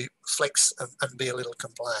actually flex and be a little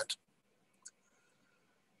compliant.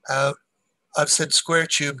 I've said square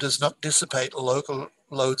tube does not dissipate local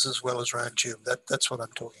loads as well as round tube. That's what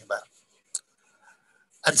I'm talking about.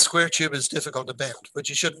 And square tube is difficult to bend, but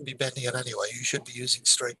you shouldn't be bending it anyway. You should be using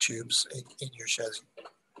straight tubes in your chassis.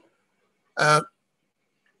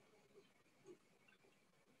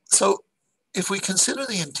 So if we consider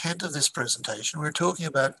the intent of this presentation, we're talking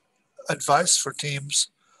about advice for teams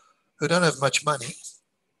who don't have much money.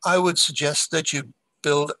 I would suggest that you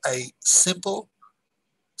build a simple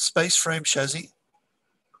space frame chassis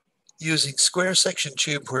using square section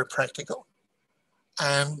tube where practical,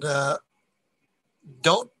 and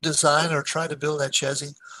don't design or try to build that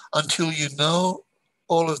chassis until you know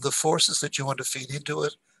all of the forces that you want to feed into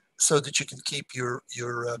it so that you can keep your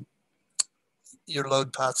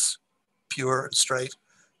load paths pure and straight,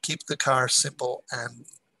 keep the car simple and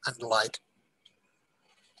light.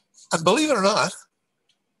 And believe it or not,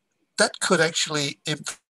 that could actually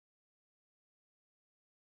improve.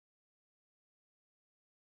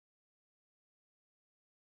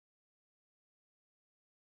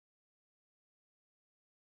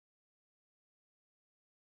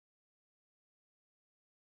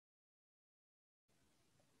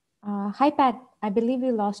 Hi, Pat. I believe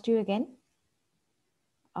we lost you again.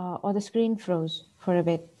 Or the screen froze for a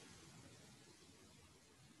bit.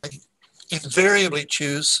 I invariably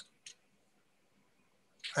choose.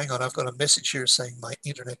 Hang on, I've got a message here saying my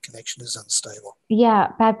internet connection is unstable. Yeah,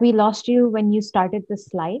 Pat, we lost you when you started the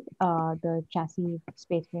slide, the chassis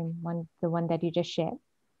space frame one, the one that you just shared.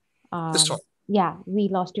 This one. Yeah, we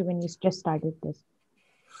lost you when you just started this.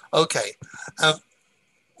 Okay.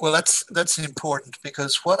 Well, that's important,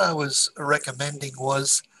 because what I was recommending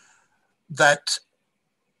was that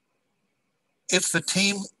if the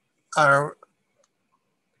team are,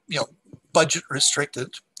 budget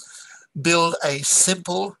restricted, build a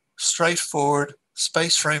simple, straightforward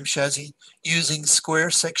space frame chassis using square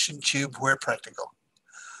section tube where practical.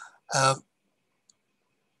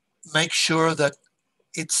 Make sure that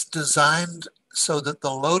it's designed so that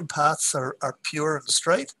the load paths are pure and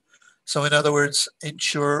straight. So in other words,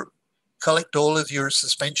 collect all of your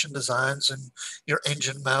suspension designs and your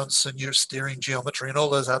engine mounts and your steering geometry and all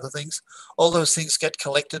those other things. All those things get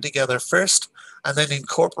collected together first, and then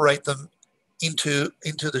incorporate them into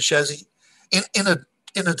the chassis.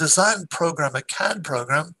 In a design program, a CAD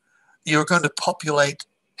program, you're going to populate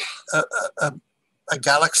a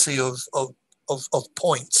galaxy of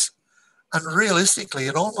points, and realistically,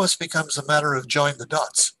 it almost becomes a matter of join the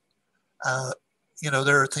dots.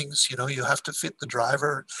 There are things, you have to fit the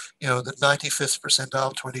driver, the 95th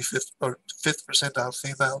percentile, 25th or 5th percentile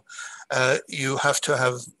female. You have to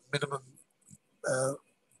have minimum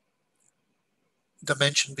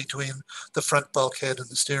dimension between the front bulkhead and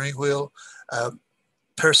the steering wheel.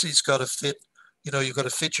 Percy's got to fit, you've got to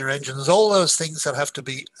fit your engine. There's all those things that have to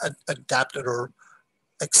be adapted or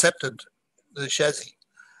accepted to the chassis.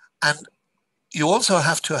 And you also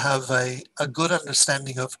have to have a good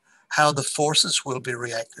understanding of how the forces will be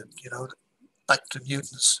reacted, back to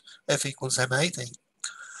Newton's F equals ma thing.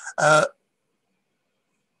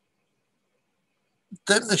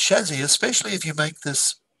 Then the chassis, especially if you make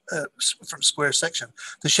this from square section,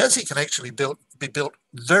 the chassis can actually be built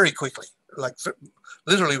very quickly, like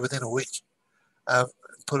literally within a week.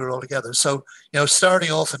 Put it all together. So,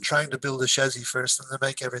 starting off and trying to build a chassis first and then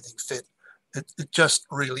make everything fit, it just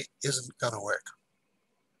really isn't going to work.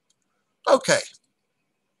 Okay.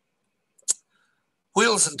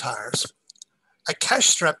 Wheels and tires. A cash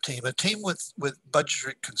strap team, a team with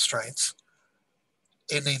budgetary constraints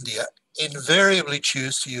in India, invariably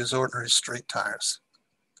choose to use ordinary street tires.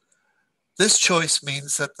 This choice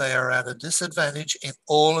means that they are at a disadvantage in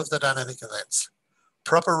all of the dynamic events.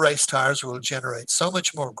 Proper race tires will generate so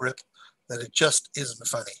much more grip that it just isn't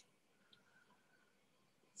funny.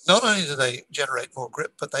 Not only do they generate more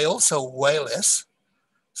grip, but they also weigh less.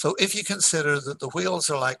 So if you consider that the wheels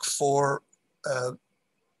are like 4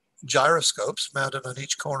 gyroscopes mounted on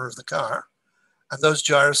each corner of the car, and those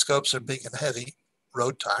gyroscopes are big and heavy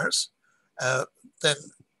road tires, then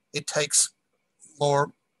it takes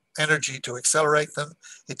more energy to accelerate them.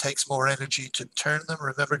 It takes more energy to turn them.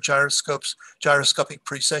 Remember gyroscopic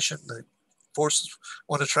precession, the forces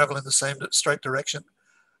want to travel in the same straight direction.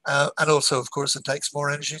 And also, of course, it takes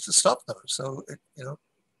more energy to stop them. So, it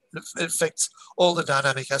affects all the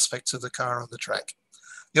dynamic aspects of the car on the track.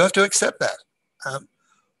 You have to accept that.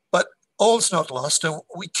 But all's not lost, and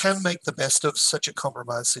we can make the best of such a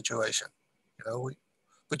compromised situation.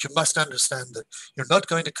 But you must understand that you're not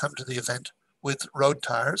going to come to the event with road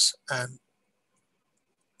tires and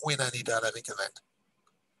win any dynamic event.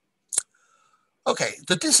 Okay,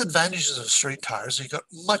 the disadvantages of street tires, you've got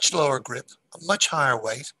much lower grip, a much higher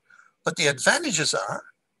weight, but the advantages are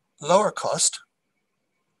lower cost,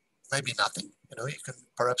 maybe nothing. You can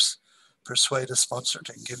perhaps persuade a sponsor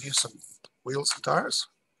to give you some wheels and tires.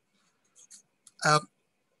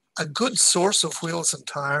 A good source of wheels and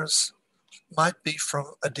tires might be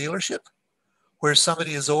from a dealership where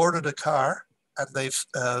somebody has ordered a car and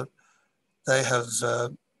they have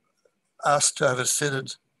asked to have it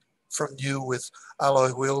fitted from new with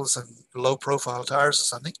alloy wheels and low profile tires or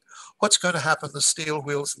something. What's going to happen to the steel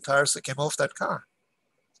wheels and tires that came off that car?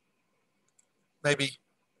 Maybe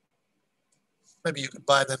you could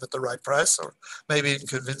buy them at the right price, or maybe you can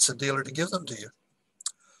convince a dealer to give them to you.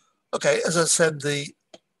 Okay, as I said, the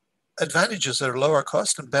advantages are lower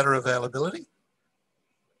cost and better availability.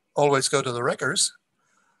 Always go to the wreckers.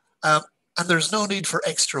 And there's no need for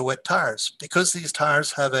extra wet tires because these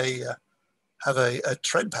tires have a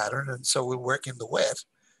tread pattern, and so we work in the wet.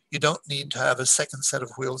 You don't need to have a second set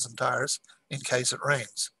of wheels and tires in case it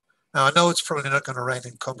rains. Now, I know it's probably not going to rain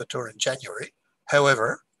in Coimbatore in January.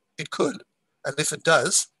 However, it could. And if it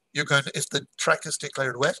does, if the track is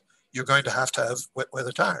declared wet, you're going to have wet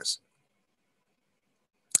weather tires.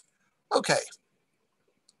 Okay.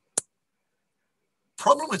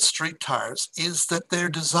 Problem with street tires is that they're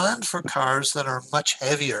designed for cars that are much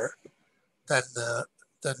heavier than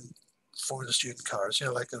Formula Student cars.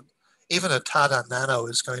 Even a Tata Nano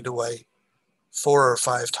is going to weigh 4 or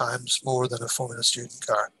 5 times more than a Formula Student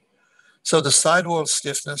car. So the sidewall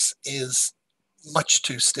stiffness is much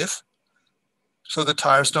too stiff. so the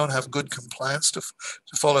tires don't have good compliance to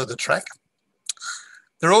follow the track.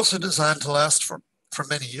 They're also designed to last for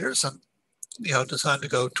many years and, designed to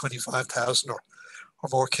go 25,000 or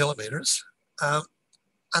more kilometers. And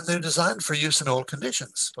they're designed for use in all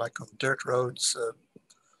conditions, like on dirt roads,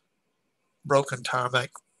 broken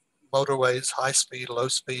tarmac, motorways, high speed, low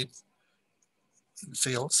speed, in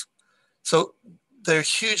fields. So they're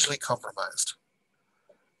hugely compromised.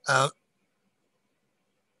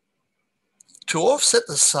 To offset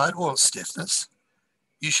the sidewall stiffness,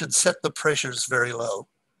 you should set the pressures very low.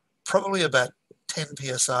 Probably about 10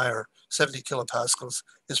 psi or 70 kilopascals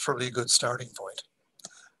is probably a good starting point.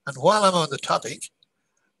 And while I'm on the topic,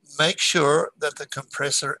 make sure that the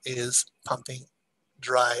compressor is pumping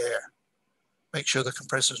dry air. Make sure the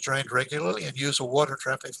compressor is drained regularly and use a water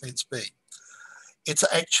trap if needs be. It's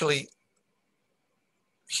actually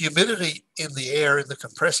humidity in the air in the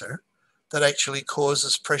compressor that actually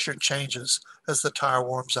causes pressure changes as the tire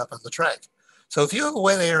warms up on the track. So if you have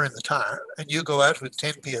wet air in the tire and you go out with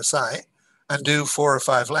 10 psi and do 4 or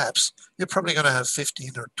 5 laps, you're probably going to have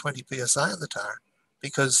 15 or 20 psi in the tire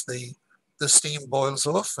because the steam boils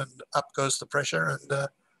off and up goes the pressure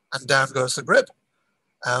and down goes the grip.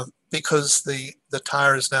 Because the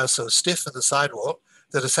tire is now so stiff in the sidewall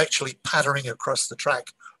that it's actually pattering across the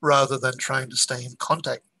track rather than trying to stay in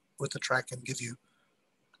contact with the track and give you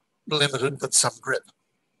limited but some grip.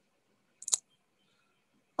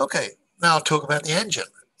 Okay, now I'll talk about the engine.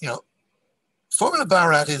 Formula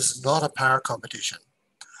Barat is not a power competition.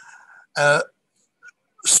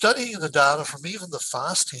 Studying the data from even the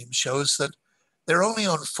fast team shows that they're only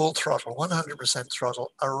on full throttle, 100%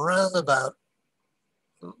 throttle, around about,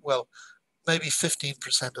 well, maybe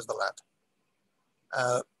 15% of the lap.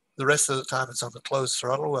 The rest of the time it's on the closed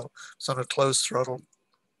throttle. Well, it's on a closed throttle.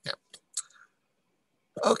 Yeah.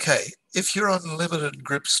 Okay, if you're on limited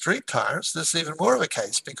grip street tires, this is even more of a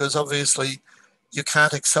case because obviously you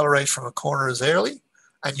can't accelerate from a corner as early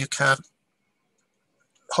and you can't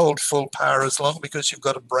hold full power as long because you've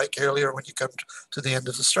got to brake earlier when you come to the end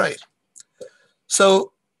of the straight.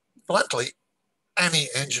 So bluntly, any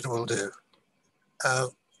engine will do.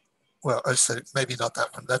 Well, I said maybe not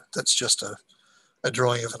that one. That's just a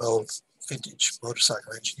drawing of an old vintage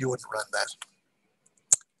motorcycle engine. You wouldn't run that.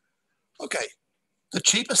 Okay, the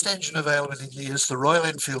cheapest engine available in India is the Royal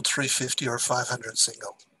Enfield 350 or 500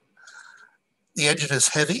 single. The engine is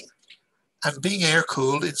heavy, and being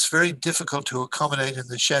air-cooled, it's very difficult to accommodate in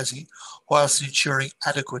the chassis whilst ensuring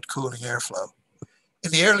adequate cooling airflow.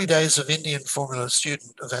 In the early days of Indian Formula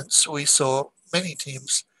student events, we saw many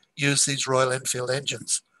teams use these Royal Enfield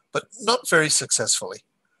engines, but not very successfully.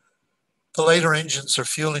 The later engines are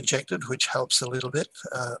fuel injected, which helps a little bit.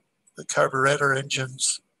 The carburetor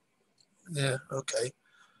engines, yeah, okay.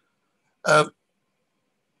 The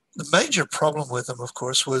major problem with them, of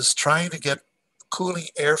course, was trying to get cooling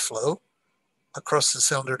airflow across the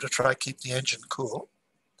cylinder to try to keep the engine cool.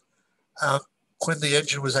 When the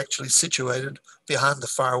engine was actually situated behind the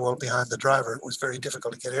firewall, behind the driver, it was very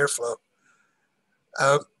difficult to get airflow.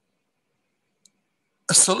 A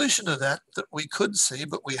solution to that we could see,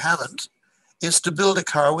 but we haven't, is to build a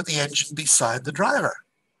car with the engine beside the driver.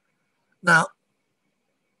 Now,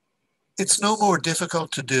 it's no more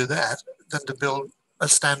difficult to do that than to build a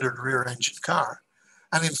standard rear engine car.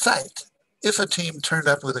 And in fact, if a team turned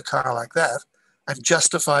up with a car like that and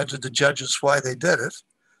justified to the judges why they did it,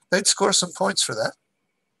 they'd score some points for that.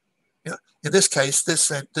 In this case,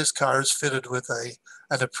 this car is fitted with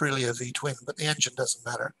an Aprilia V-twin, but the engine doesn't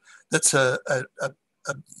matter. That's a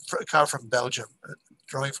car from Belgium, a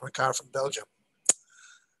drawing from a car from Belgium.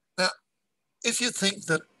 Now, if you think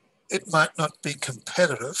that it might not be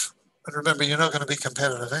competitive, and remember, you're not going to be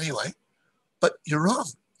competitive anyway, but you're wrong,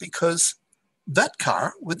 because that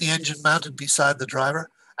car with the engine mounted beside the driver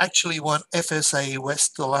actually won FSAE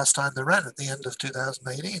West the last time they ran at the end of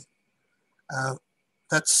 2018.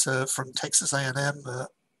 That's from Texas A&M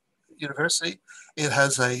University. It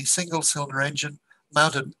has a single-cylinder engine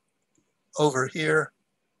mounted over here.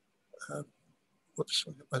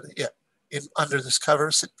 Under this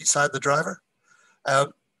cover, sit beside the driver.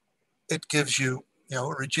 It gives you,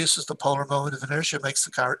 reduces the polar moment of inertia, makes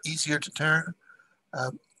the car easier to turn.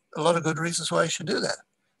 A lot of good reasons why you should do that.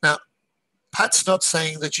 Now, Pat's not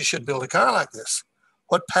saying that you should build a car like this.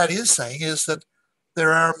 What Pat is saying is that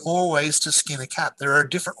there are more ways to skin a cat. There are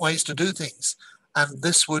different ways to do things. And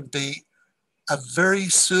this would be a very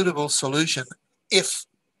suitable solution if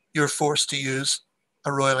you're forced to use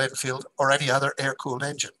a Royal Enfield or any other air-cooled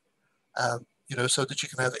engine, so that you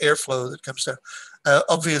can have airflow that comes down.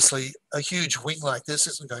 Obviously, a huge wing like this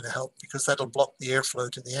isn't going to help because that'll block the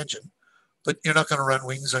airflow to the engine. But you're not going to run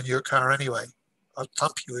wings on your car anyway. I'll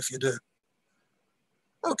thump you if you do.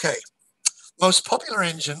 Okay, most popular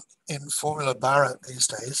engine in Formula Barra these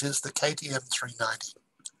days is the KTM 390.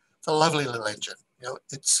 It's a lovely little engine. You know,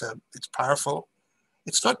 it's powerful.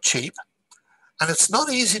 It's not cheap, and it's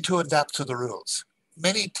not easy to adapt to the rules.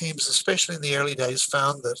 Many teams, especially in the early days,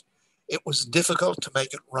 found that it was difficult to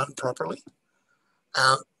make it run properly.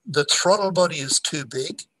 The throttle body is too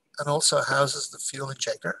big and also houses the fuel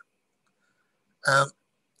injector.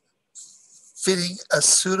 Fitting a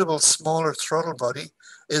suitable smaller throttle body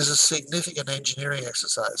is a significant engineering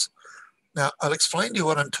exercise. Now, I'll explain to you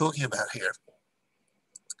what I'm talking about here.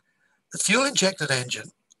 The fuel-injected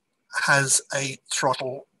engine has a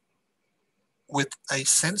throttle with a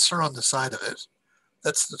sensor on the side of it.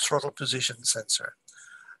 That's the throttle position sensor.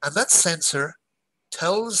 And that sensor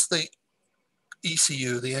tells the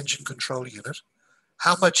ECU, the engine control unit,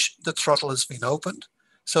 how much the throttle has been opened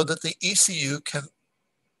so that the ECU can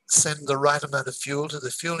send the right amount of fuel to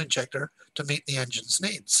the fuel injector to meet the engine's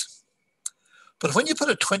needs. But when you put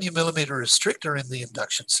a 20 millimeter restrictor in the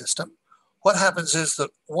induction system, what happens is that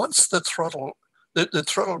once the throttle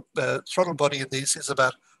body in these is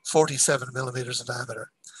about 47 millimeters in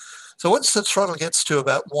diameter. So once the throttle gets to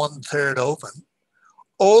about 1/3 open,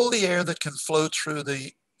 all the air that can flow through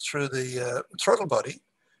the throttle body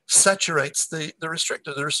saturates the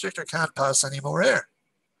restrictor. The restrictor can't pass any more air.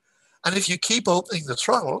 And if you keep opening the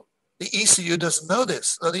throttle, the ECU doesn't know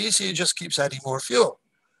this. So the ECU just keeps adding more fuel.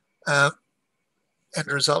 And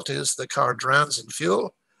the result is the car drowns in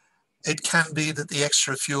fuel. It can be that the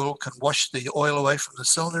extra fuel can wash the oil away from the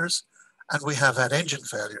cylinders, and we have had engine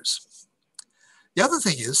failures. The other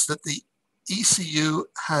thing is that the ECU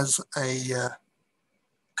has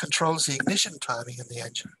controls the ignition timing in the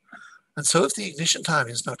engine. And so if the ignition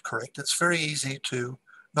timing is not correct, it's very easy to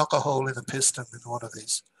knock a hole in a piston in one of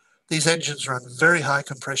these. These engines run very high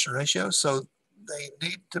compression ratios, so they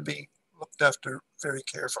need to be looked after very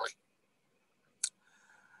carefully.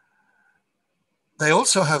 They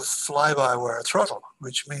also have fly-by-wire throttle,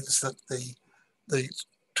 which means that the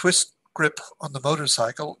twist grip on the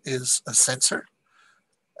motorcycle is a sensor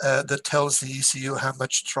that tells the ECU how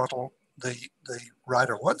much throttle the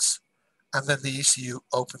rider wants, and then the ECU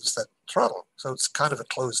opens that throttle. So it's kind of a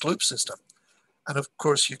closed loop system. And of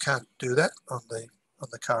course, you can't do that on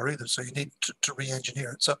the car either, so you need to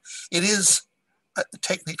re-engineer it. So it is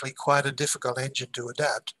technically quite a difficult engine to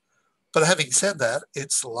adapt. But having said that,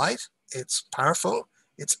 it's light, it's powerful,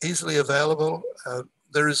 it's easily available.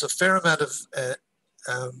 There is a fair amount of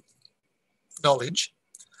knowledge.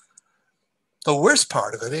 The worst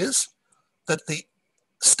part of it is that the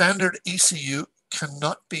standard ECU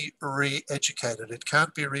cannot be re-educated. It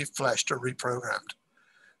can't be reflashed or reprogrammed.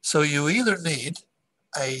 So you either need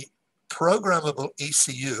a programmable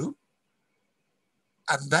ECU,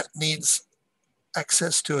 and that needs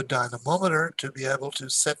access to a dynamometer to be able to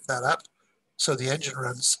set that up so the engine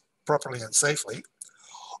runs properly and safely.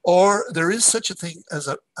 Or there is such a thing as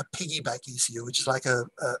a piggyback ECU, which is like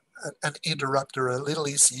an interrupter, a little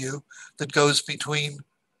ECU that goes between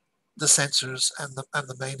the sensors and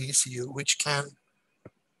the main ECU, which can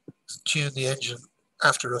tune the engine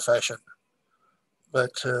after a fashion.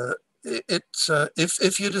 But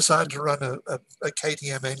if you decide to run a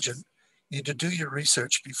KTM engine, you need to do your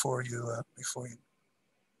research before you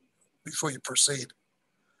proceed.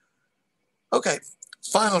 Okay,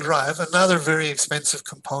 final drive. Another very expensive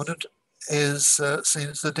component is seen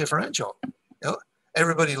as the differential. You know,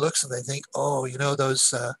 everybody looks and they think, oh, you know,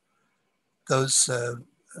 those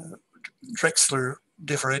Drexler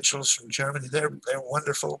differentials from Germany, they're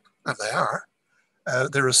wonderful, and they are.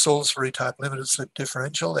 They're a Salisbury type limited slip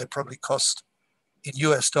differential. They probably cost in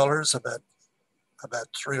US dollars about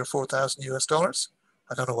 $3,000 or $4,000 US dollars.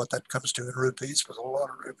 I don't know what that comes to in rupees, but a lot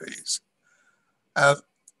of rupees.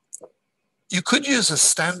 You could use a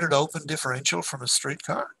standard open differential from a street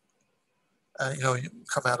car. You know, you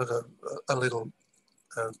come out of a little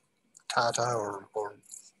Tata or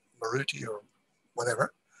Maruti or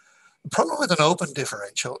whatever. The problem with an open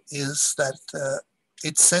differential is that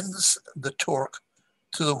it sends the torque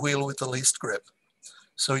to the wheel with the least grip.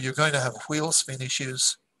 So you're going to have wheel spin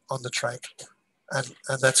issues on the track, and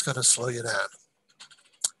that's going to slow you down.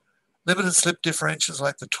 Limited slip differentials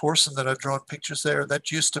like the Torsen that I've drawn pictures there,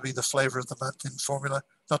 that used to be the flavor of the month in Formula,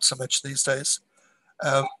 not so much these days.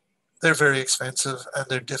 They're very expensive and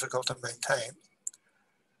they're difficult to maintain.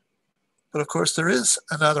 But of course there is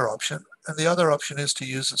another option, and the other option is to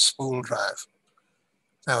use a spool drive.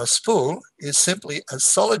 Now a spool is simply a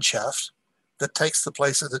solid shaft that takes the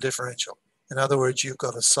place of the differential. In other words, you've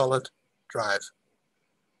got a solid drive.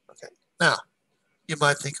 Okay. Now, You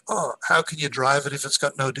might think, oh, how can you drive it if it's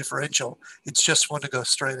got no differential? It's just want to go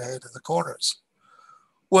straight ahead in the corners.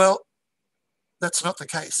 Well, that's not the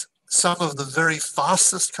case. Some of the very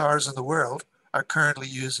fastest cars in the world are currently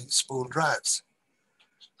using spool drives.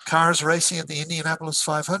 Cars racing at the Indianapolis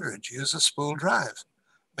 500 use a spool drive.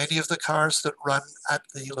 Many of the cars that run at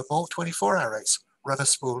the Le Mans 24-hour race run a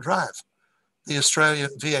spool drive. The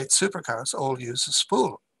Australian V8 supercars all use a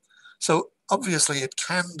spool. So obviously it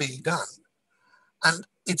can be done. And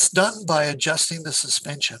it's done by adjusting the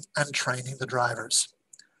suspension and training the drivers.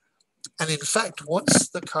 And in fact, once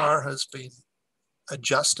the car has been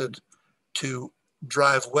adjusted to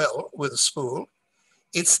drive well with a spool,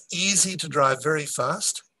 it's easy to drive very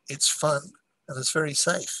fast, it's fun, and it's very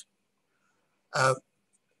safe.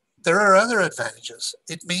 There are other advantages.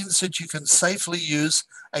 It means that you can safely use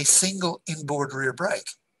a single inboard rear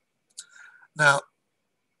brake. Now,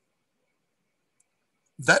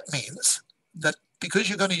 that means that because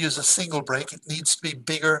you're going to use a single brake, it needs to be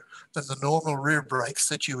bigger than the normal rear brakes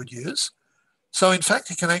that you would use. So in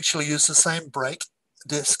fact, you can actually use the same brake,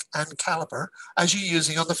 disc, and caliper as you're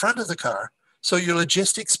using on the front of the car. So your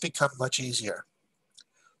logistics become much easier.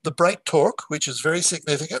 The brake torque, which is very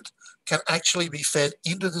significant, can actually be fed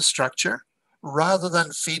into the structure rather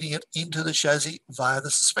than feeding it into the chassis via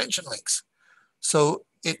the suspension links. So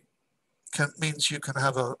it means you can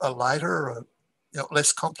have a lighter or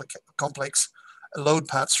less complex load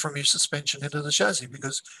paths from your suspension into the chassis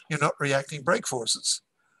because you're not reacting brake forces.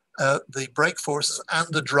 The brake forces and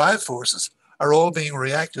the drive forces are all being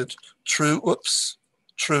reacted through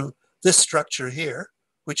this structure here,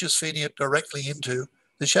 which is feeding it directly into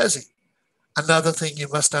the chassis. Another thing you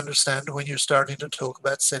must understand when you're starting to talk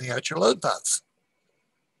about setting out your load paths.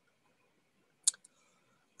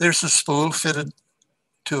 There's a spool fitted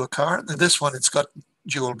to a car. Now this one, it's got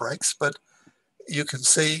dual brakes, but you can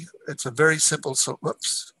see it's a very simple,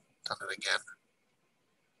 whoops, done it again.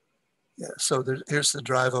 Yeah, so here's the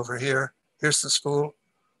drive over here. Here's the spool,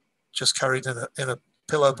 just carried in a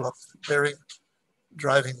pillow block bearing,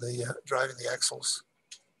 driving the axles.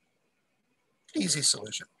 Easy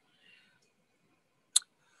solution.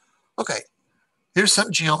 Okay, here's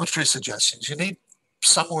some geometry suggestions. You need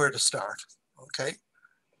somewhere to start, okay,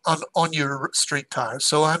 on your street tires.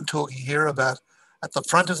 So I'm talking here about at the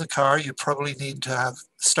front of the car, you probably need to have a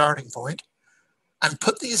starting point and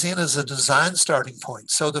put these in as a design starting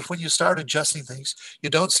point so that when you start adjusting things, you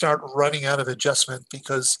don't start running out of adjustment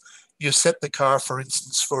because you set the car, for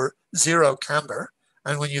instance, for 0 camber.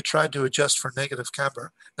 And when you try to adjust for negative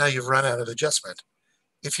camber, now you've run out of adjustment.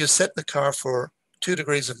 If you set the car for 2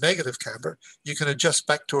 degrees of negative camber, you can adjust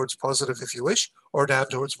back towards positive if you wish, or down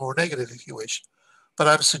towards more negative if you wish. But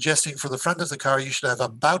I'm suggesting for the front of the car, you should have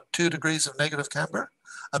about 2 degrees of negative camber,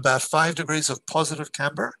 about 5 degrees of positive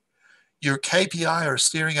camber, your KPI or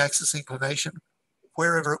steering axis inclination,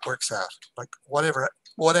 wherever it works out, like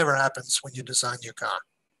whatever happens when you design your car.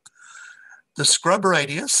 The scrub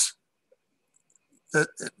radius, the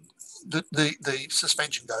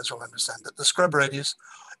suspension guys will understand that the scrub radius,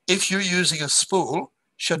 if you're using a spool,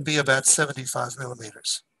 should be about 75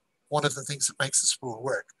 millimeters. One of the things that makes the spool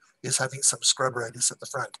work is having some scrub radius at the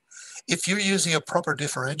front. If you're using a proper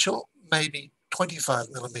differential, maybe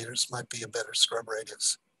 25 millimeters might be a better scrub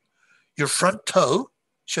radius. Your front toe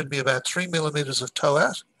should be about 3 millimeters of toe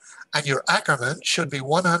out, and your Ackerman should be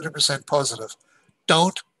 100% positive.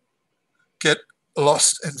 Don't get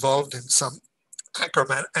involved in some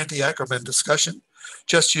anti-Ackerman discussion.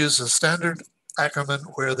 Just use a standard Ackerman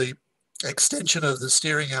where the extension of the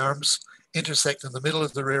steering arms intersect in the middle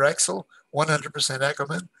of the rear axle, 100%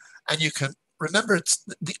 Ackerman. And you can remember,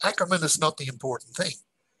 the Ackerman is not the important thing.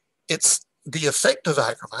 It's the effect of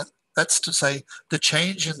Ackerman. That's to say, the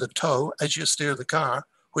change in the toe as you steer the car,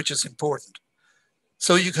 which is important.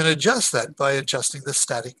 So you can adjust that by adjusting the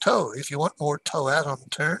static toe. If you want more toe out on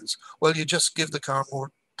turns, well, you just give the car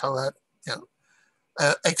more toe out.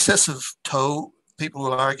 Excessive toe, people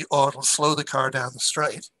will argue, oh, it'll slow the car down the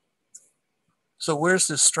straight. So where's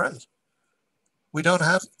this straight? We don't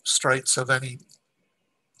have straights of any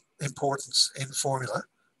importance in Formula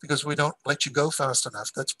because we don't let you go fast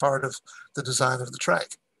enough. That's part of the design of the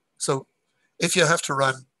track. So if you have to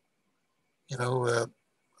run,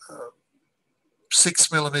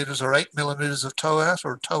 6 millimeters or 8 millimeters of toe out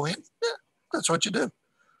or toe in, yeah, that's what you do.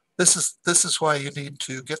 This is why you need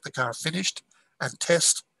to get the car finished and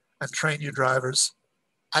test and train your drivers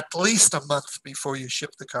at least a month before you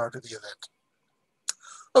ship the car to the event.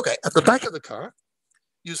 Okay, at the back of the car,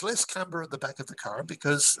 use less camber at the back of the car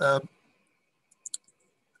because,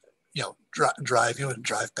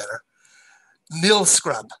 drive better. Nil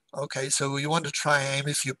scrub. Okay, so you want to try aim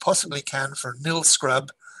if you possibly can for nil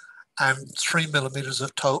scrub and 3 millimeters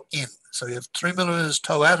of toe in. So you have 3 millimeters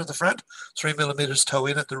toe out of the front, 3 millimeters toe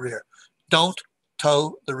in at the rear. Don't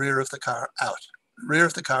toe the rear of the car out. Rear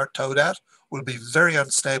of the car towed out will be very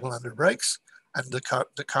unstable under brakes, and the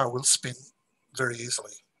car will spin very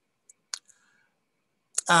easily.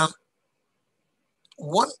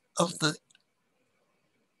 One of the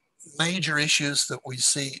major issues that we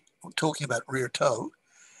see talking about rear toe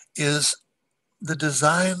is the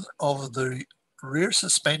design of the rear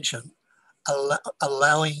suspension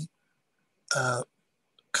allowing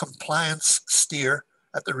compliance steer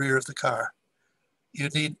at the rear of the car. You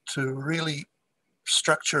need to really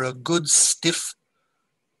structure a good stiff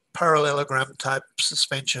parallelogram type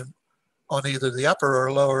suspension on either the upper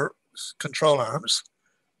or lower control arms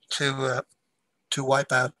to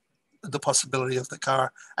wipe out the possibility of the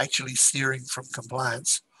car actually steering from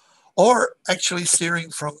compliance, or actually steering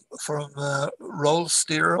from roll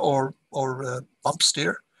steer or bump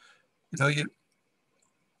steer.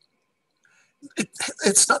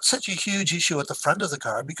 It's not such a huge issue at the front of the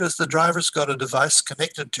car because the driver's got a device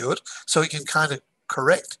connected to it, so he can kind of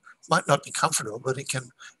correct. Might not be comfortable, but he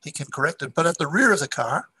can correct it. But at the rear of the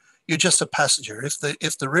car, you're just a passenger. If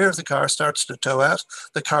the rear of the car starts to toe out,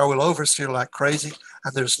 the car will oversteer like crazy,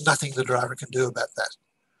 and there's nothing the driver can do about that.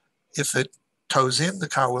 If it toes in, the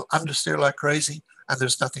car will understeer like crazy, and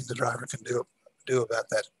there's nothing the driver can do about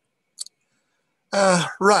that.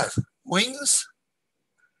 Right, wings.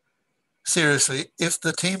 Seriously, if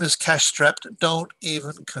the team is cash strapped, don't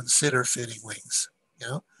even consider fitting wings.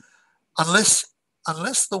 Unless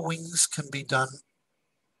the wings can be done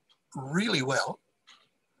really well.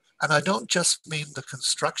 And I don't just mean the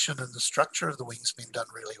construction and the structure of the wings being done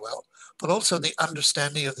really well, but also the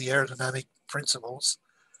understanding of the aerodynamic principles.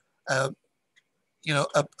 A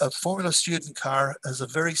Formula student car has a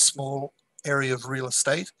very small area of real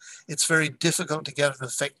estate. It's very difficult to get an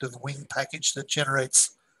effective wing package that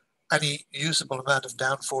generates any usable amount of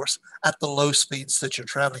downforce at the low speeds that you're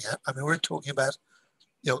traveling at. I mean, we're talking about,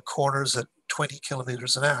 corners at 20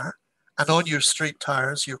 kilometers an hour. And on your street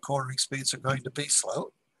tires, your cornering speeds are going to be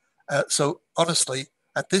slow. So honestly,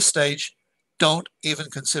 at this stage, don't even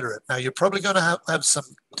consider it. Now, you're probably going to have some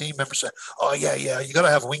team members say, oh, yeah, you got to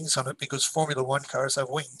have wings on it because Formula One cars have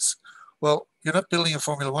wings. Well, you're not building a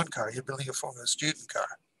Formula One car. You're building a Formula student car.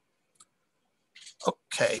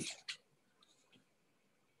 Okay.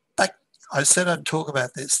 I said I'd talk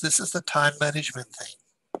about this. This is the time management thing.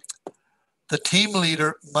 The team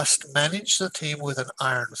leader must manage the team with an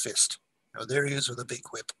iron fist. There he is with a big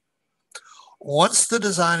whip. Once the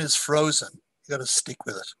design is frozen, you got to stick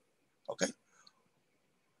with it. Okay.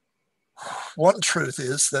 One truth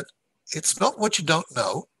is that it's not what you don't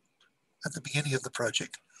know at the beginning of the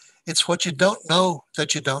project. It's what you don't know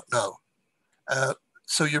that you don't know.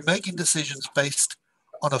 So you're making decisions based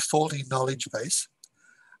on a faulty knowledge base.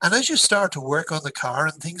 And as you start to work on the car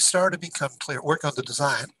and things start to become clear, work on the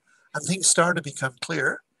design, and things start to become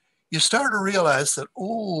clear, you start to realize that,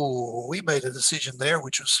 we made a decision there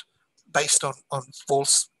which was based on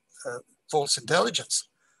false intelligence.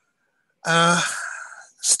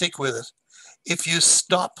 Stick with it. If you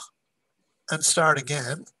stop and start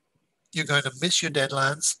again, you're going to miss your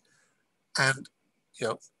deadlines. And,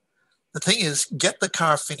 the thing is, get the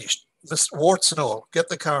car finished. Warts and all, get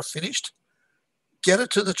the car finished. Get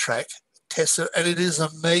it to the track, test it, and it is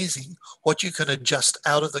amazing what you can adjust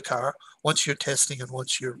out of the car once you're testing and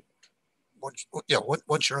once you're on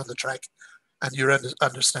the track and you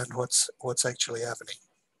understand what's actually happening.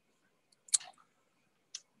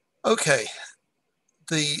 Okay,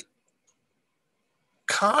 the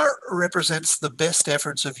car represents the best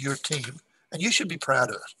efforts of your team, and you should be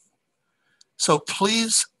proud of it. So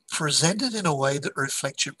please present it in a way that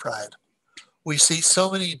reflects your pride. We see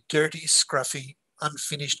so many dirty, scruffy,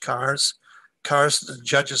 unfinished cars that the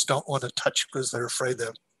judges don't want to touch because they're afraid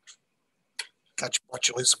they'll catch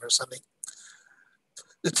botulism or something.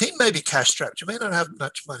 The team may be cash strapped. You may not have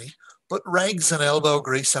much money, but rags and elbow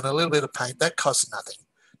grease and a little bit of paint, that costs nothing.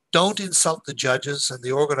 Don't insult the judges and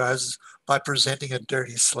the organizers by presenting a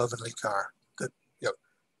dirty, slovenly car.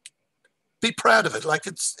 Be proud of it.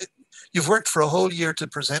 You've worked for a whole year to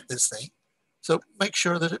present this thing, so make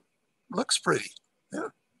sure that it looks pretty. Yeah.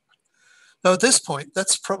 Now, at this point,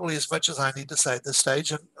 that's probably as much as I need to say at this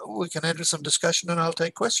stage, and we can enter some discussion and I'll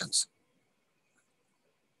take questions.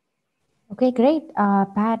 Okay, great.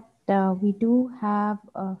 Pat, we do have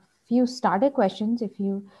a few starter questions. If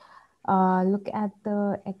you look at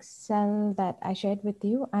the Excel that I shared with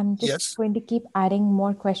you, I'm just going to keep adding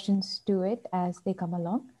more questions to it as they come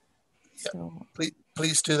along. Yeah, so please,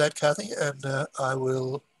 please do that, Kathy, and I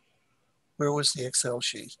will. Where was the Excel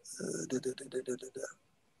sheet?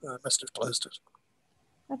 I must have closed it.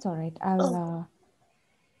 That's all right.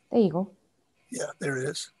 There you go. Yeah, there it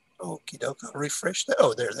is. Okie doke. I'll refresh that.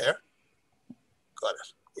 Oh, they're there. Got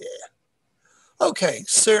it. Yeah. Okay,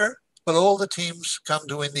 sir. Will all the teams come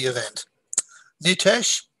to win the event?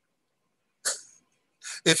 Nitesh,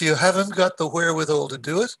 if you haven't got the wherewithal to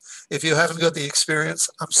do it, if you haven't got the experience,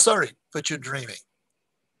 I'm sorry, but you're dreaming.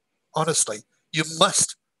 Honestly, you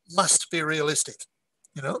must be realistic.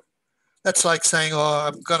 You know, that's like saying, "Oh,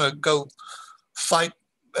 I'm gonna go fight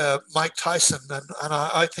Mike Tyson, and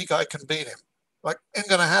I think I can beat him." Like, ain't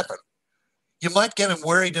gonna happen. You might get him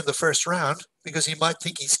worried in the first round because he might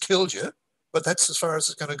think he's killed you, but that's as far as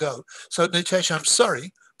it's going to go. So, Nitesh, I'm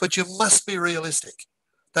sorry, but you must be realistic.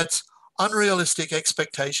 That's unrealistic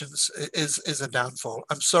expectations is a downfall.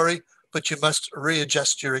 I'm sorry, but you must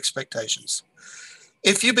readjust your expectations.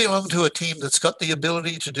 If you belong to a team that's got the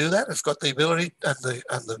ability to do that, it's got the ability and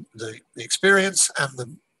the experience and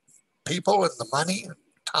the people and the money and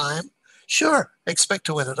time, sure, expect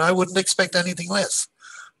to win it. I wouldn't expect anything less.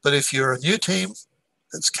 But if you're a new team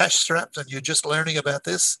that's cash strapped and you're just learning about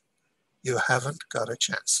this, you haven't got a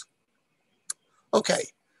chance. Okay,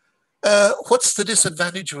 what's the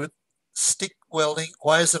disadvantage with stick welding?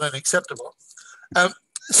 Why is it unacceptable?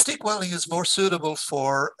 Stick welding is more suitable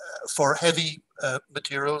for heavy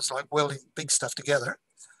materials like welding big stuff together.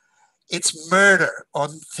 It's murder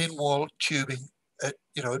on thin wall tubing.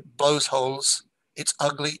 It blows holes. It's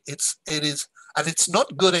ugly. It is, and it's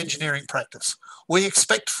not good engineering practice. We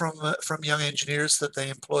expect from young engineers that they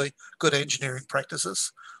employ good engineering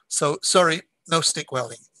practices. So sorry, no stick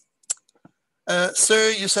welding.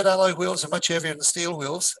 Sir, you said alloy wheels are much heavier than steel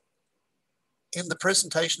wheels. In the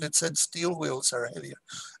presentation, it said steel wheels are heavier.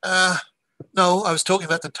 No, I was talking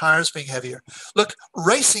about the tires being heavier. Look,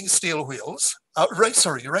 racing steel wheels,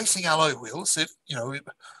 racing alloy wheels,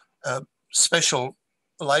 special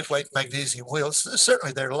lightweight magnesium wheels,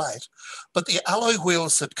 certainly they're light, but the alloy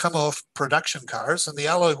wheels that come off production cars and the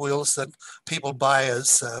alloy wheels that people buy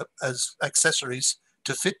as accessories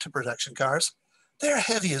to fit to production cars, they're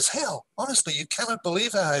heavy as hell. Honestly, you cannot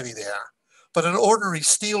believe how heavy they are. But an ordinary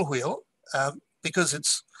steel wheel, because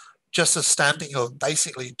it's just a stamping of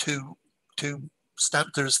basically two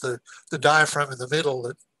stamp, there's the diaphragm in the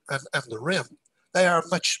middle and the rim, they are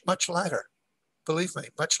much lighter. Believe me,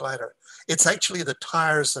 much lighter. It's actually the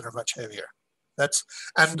tires that are much heavier.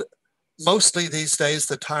 And mostly these days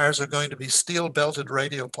the tires are going to be steel belted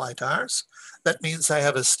radial ply tires. That means they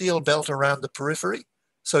have a steel belt around the periphery.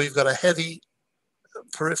 So you've got a heavy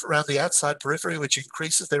around the outside periphery, which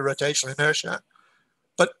increases their rotational inertia.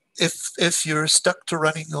 But if you're stuck to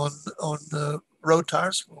running on road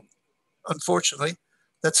tires, well, unfortunately,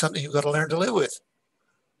 that's something you've got to learn to live with.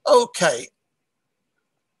 Okay.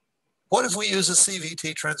 What if we use a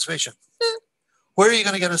CVT transmission? Where are you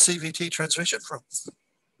going to get a CVT transmission from?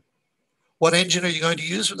 What engine are you going to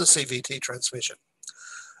use with a CVT transmission?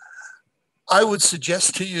 I would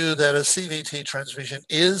suggest to you that a CVT transmission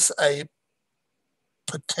is a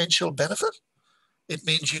potential benefit. It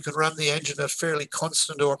means you can run the engine at fairly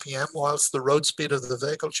constant RPM whilst the road speed of the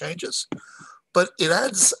vehicle changes. But it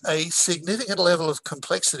adds a significant level of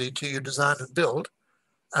complexity to your design and build.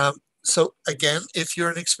 So again, if you're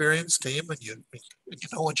an experienced team and you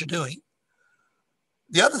know what you're doing,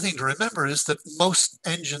 the other thing to remember is that most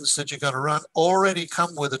engines that you're going to run already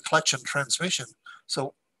come with a clutch and transmission.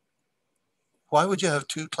 So why would you have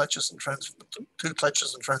two clutches and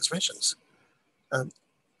transmissions?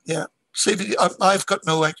 Yeah, CVT. I've got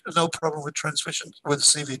no problem with transmission with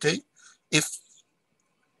CVT, if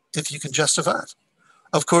you can justify it.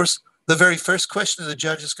 Of course, the very first question the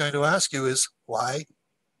judge is going to ask you is why.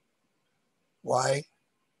 Why?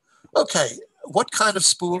 Okay, what kind of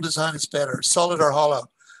spool design is better, solid or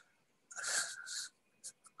hollow?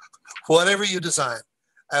 Whatever you design,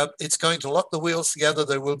 it's going to lock the wheels together.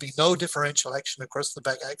 There will be no differential action across the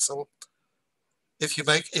back axle. If you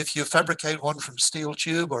fabricate one from steel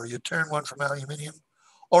tube, or you turn one from aluminium,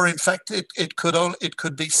 or in fact, it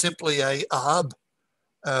could be simply a hub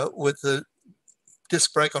with the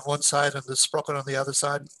disc brake on one side and the sprocket on the other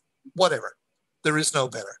side. Whatever, there is no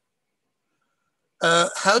better.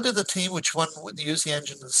 How did the team which won use the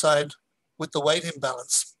engine decide with the weight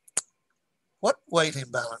imbalance? What weight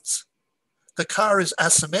imbalance? The car is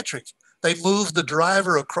asymmetric. They move the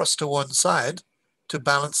driver across to one side to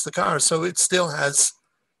balance the car, so it still has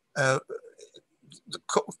the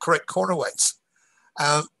correct corner weights.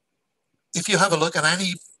 If you have a look at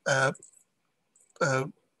any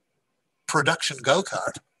production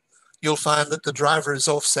go-kart, you'll find that the driver is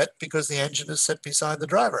offset because the engine is set beside the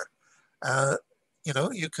driver. You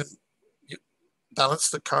know, you balance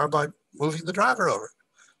the car by moving the driver over.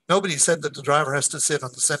 Nobody said that the driver has to sit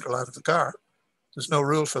on the central line of the car. There's no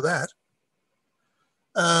rule for that.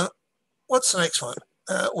 What's the next one?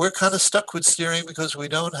 We're kind of stuck with steering because we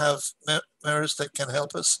don't have mirrors that can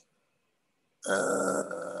help us.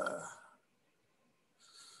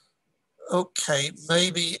 Okay,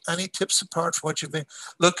 maybe any tips apart from what you've been?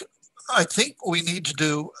 Look, I think we need to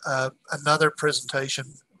do another presentation.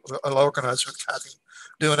 I'll organize with Kathy,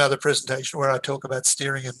 do another presentation where I talk about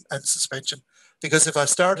steering and suspension. Because if I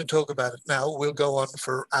start to talk about it now, we'll go on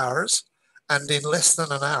for hours. And in less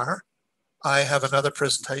than an hour, I have another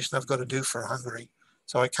presentation I've got to do for Hungary.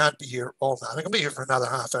 So I can't be here all night. I can be here for another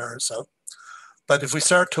half hour or so. But if we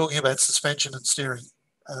start talking about suspension and steering,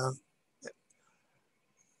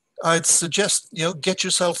 I'd suggest, you know, get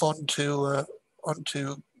yourself onto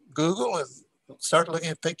Google and start looking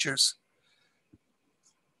at pictures.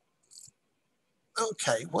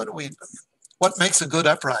 Okay, what makes a good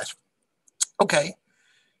upright? Okay,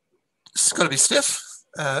 it's got to be stiff.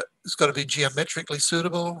 It's got to be geometrically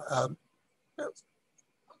suitable.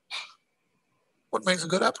 What makes a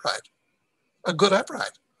good upright? A good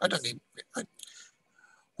upright. I don't need.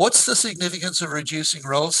 What's the significance of reducing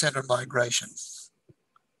roll center migration?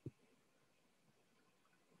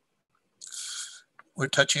 We're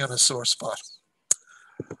touching on a sore spot.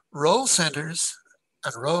 Roll centers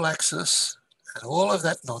and roll axis and all of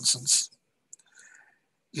that nonsense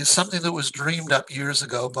is something that was dreamed up years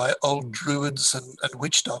ago by old druids and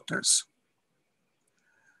witch doctors.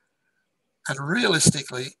 And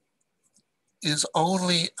realistically, is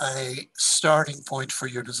only a starting point for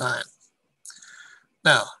your design.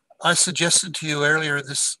 Now, I suggested to you earlier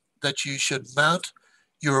that you should mount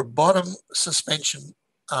your bottom suspension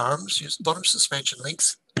arms, use bottom suspension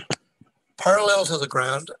links, parallel to the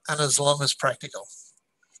ground and as long as practical.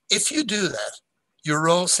 If you do that, your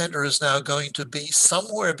roll center is now going to be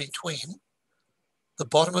somewhere between the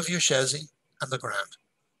bottom of your chassis and the ground.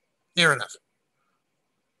 Near enough.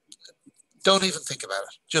 Don't even think about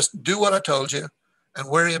it. Just do what I told you and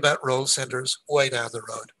worry about roll centers way down the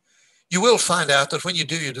road. You will find out that when you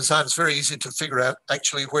do your design, it's very easy to figure out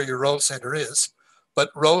actually where your roll center is. But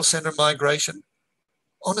roll center migration,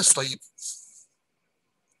 honestly,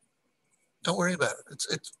 don't worry about it.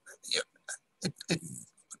 It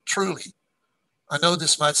truly, I know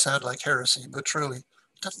this might sound like heresy, but truly,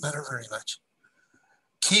 it doesn't matter very much.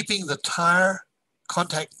 Keeping the tire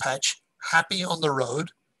contact patch happy on the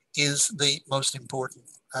road is the most important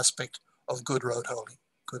aspect of good road holding,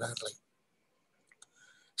 good handling.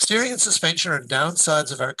 Steering and suspension are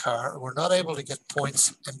downsides of our car. We're not able to get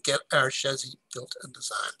points and get our chassis built and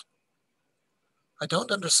designed. I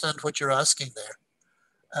don't understand what you're asking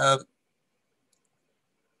there.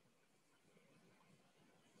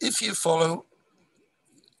 If you follow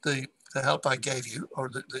the help I gave you, or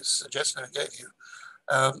the suggestion I gave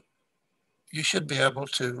you, you should be able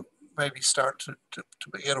to maybe start to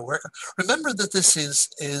begin to work. Remember that this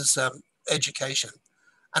is education.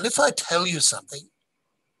 And if I tell you something,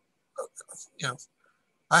 you know,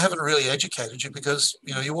 I haven't really educated you because,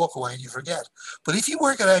 you know, you walk away and you forget. But if you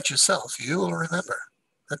work it out yourself, you will remember.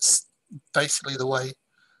 That's basically the way,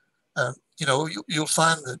 you know, you'll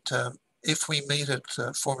find that if we meet at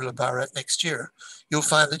Formula Barrett next year, you'll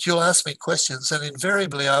find that you'll ask me questions and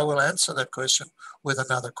invariably I will answer that question with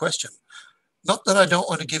another question. Not that I don't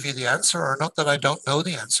want to give you the answer or not that I don't know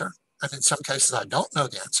the answer. And in some cases, I don't know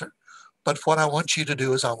the answer. But what I want you to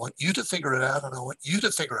do is I want you to figure it out and I want you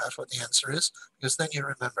to figure out what the answer is because then you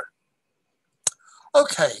remember.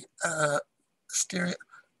 Okay, steering.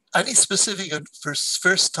 Any specific for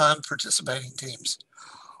first-time participating teams?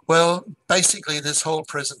 Well, basically this whole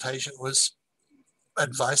presentation was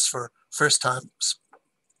advice for first-time.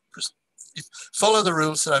 Follow the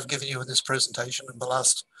rules that I've given you in this presentation in the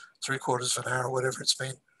last 3/4 of an hour, whatever it's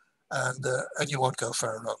been, and you won't go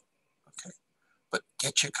far wrong. Okay, but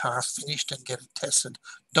get your car finished and get it tested.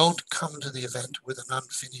 Don't come to the event with an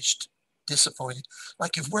unfinished, disappointing.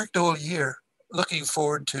 Like you've worked all year, looking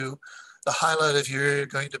forward to the highlight of your year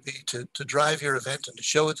going to be to drive your event and to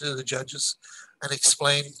show it to the judges and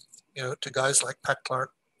explain, you know, to guys like Pat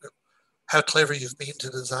Clarke how clever you've been to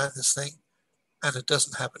design this thing, and it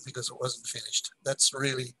doesn't happen because it wasn't finished. That's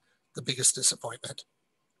really the biggest disappointment.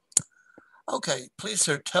 Okay, please,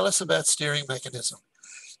 sir, tell us about steering mechanism.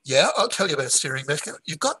 Yeah, I'll tell you about steering mechanism.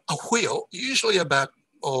 You've got a wheel, usually about,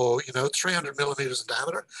 300 millimeters in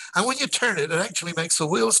diameter. And when you turn it, it actually makes the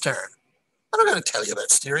wheels turn. I'm not going to tell you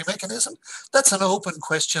about steering mechanism. That's an open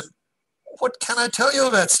question. What can I tell you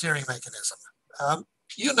about steering mechanism?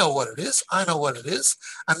 You know what it is. I know what it is.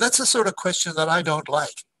 And that's the sort of question that I don't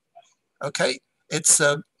like. Okay? It's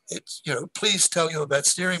please tell you about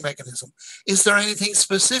steering mechanism. Is there anything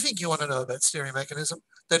specific you want to know about steering mechanism?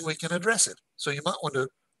 Then we can address it. So you might want to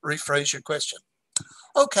rephrase your question.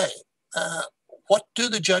 Okay, what do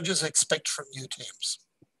the judges expect from new teams?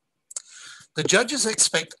 The judges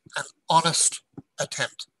expect an honest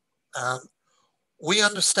attempt. We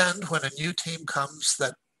understand when a new team comes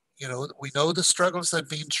that, we know the struggles they've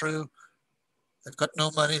been through. They've got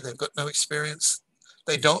no money, they've got no experience.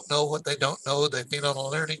 They don't know what they don't know. They've been on a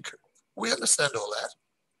learning curve. We understand all that.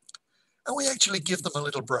 And we actually give them a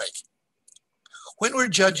little break. When we're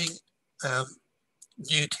judging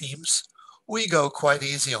new teams, we go quite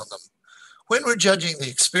easy on them. When we're judging the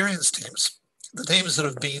experienced teams, the teams that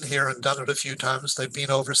have been here and done it a few times, they've been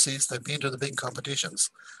overseas, they've been to the big competitions,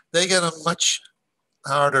 they get a much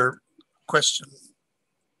harder questioning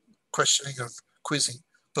or quizzing,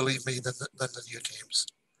 believe me, than the new teams.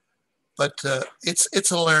 But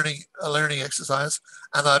it's a learning exercise,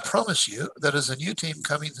 and I promise you that as a new team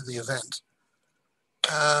coming to the event,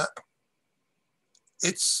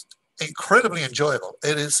 it's incredibly enjoyable.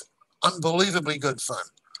 It is unbelievably good fun.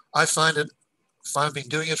 I find it. I've been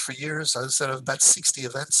doing it for years. I've said about 60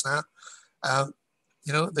 events now.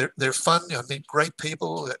 They're fun. You meet great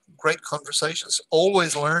people, great conversations.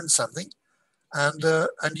 Always learn something, and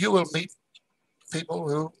you will meet people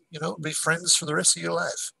who be friends for the rest of your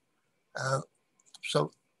life.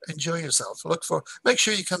 So enjoy yourself. Make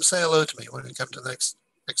sure you come say hello to me when we come to the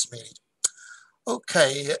next meeting.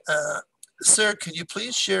 Okay, sir, can you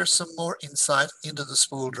please share some more insight into the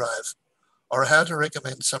spool drive, or how to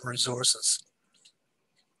recommend some resources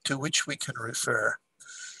to which we can refer?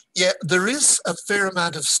 Yeah, there is a fair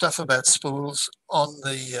amount of stuff about spools on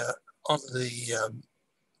the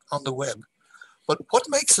web, but what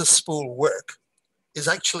makes a spool work is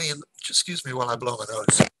actually excuse me while I blow my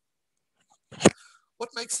nose.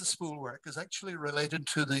 What makes the spool work is actually related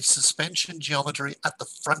to the suspension geometry at the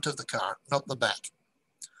front of the car, not the back.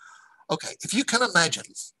 Okay, if you can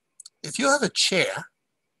imagine, if you have a chair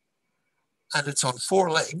and it's on 4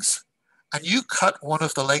 legs and you cut one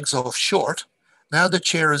of the legs off short, now the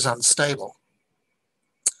chair is unstable.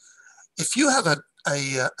 If you have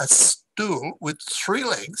a stool with 3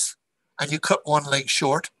 legs and you cut one leg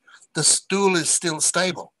short, the stool is still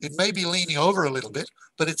stable. It may be leaning over a little bit,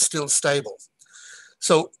 but it's still stable.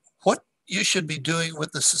 So what you should be doing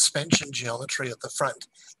with the suspension geometry at the front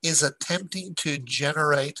is attempting to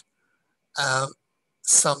generate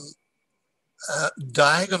some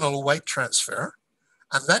diagonal weight transfer,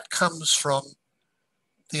 and that comes from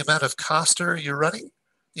the amount of caster you're running,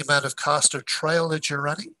 the amount of caster trail that you're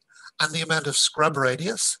running, and the amount of scrub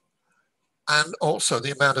radius, and also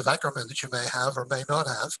the amount of Ackerman that you may have or may not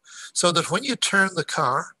have, so that when you turn the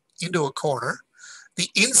car into a corner, the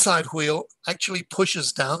inside wheel actually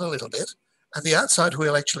pushes down a little bit, and the outside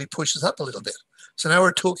wheel actually pushes up a little bit. So now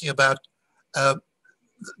we're talking about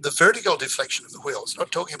the vertical deflection of the wheels,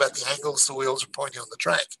 not talking about the angles the wheels are pointing on the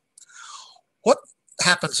track. What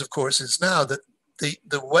happens, of course, is now that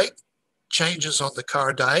the weight changes on the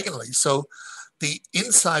car diagonally. So the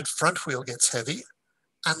inside front wheel gets heavy,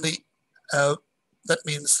 and that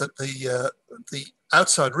means that the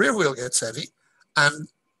outside rear wheel gets heavy, and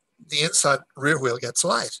the inside rear wheel gets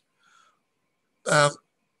light. Yeah,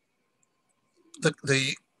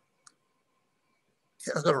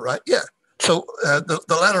 I got it right. Yeah. So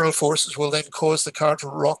the lateral forces will then cause the car to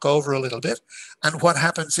rock over a little bit, and what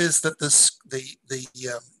happens is that the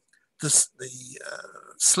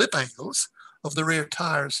slip angles of the rear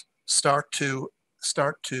tires start to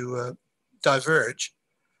diverge,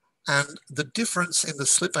 and the difference in the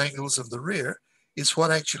slip angles of the rear is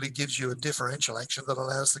what actually gives you a differential action that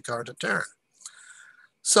allows the car to turn.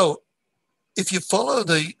 So if you follow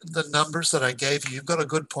the numbers that I gave you, you've got a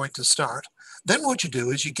good point to start. Then what you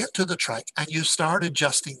do is you get to the track and you start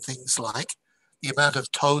adjusting things like the amount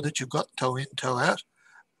of toe that you've got, toe in, toe out,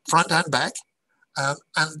 front and back,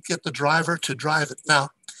 and get the driver to drive it. Now,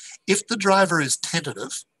 if the driver is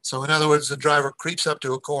tentative, so in other words, the driver creeps up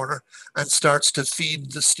to a corner and starts to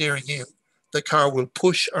feed the steering in, the car will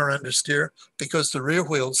push or understeer because the rear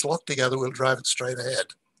wheels locked together will drive it straight ahead.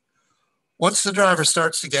 Once the driver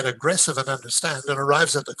starts to get aggressive and understand and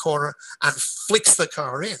arrives at the corner and flicks the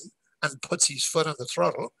car in and puts his foot on the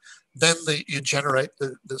throttle, then you generate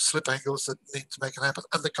the slip angles that need to make it happen,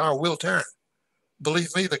 and the car will turn.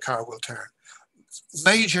 Believe me, the car will turn.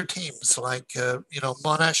 Major teams like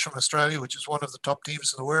Monash from Australia, which is one of the top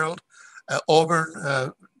teams in the world,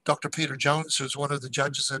 Auburn, Dr. Peter Jones, who's one of the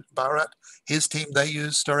judges at Barat, his team, they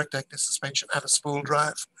use direct active suspension and a spool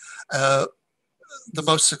drive. the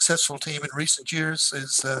most successful team in recent years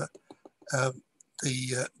is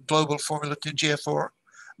the Global Formula 2 GF4.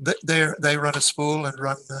 They run a spool and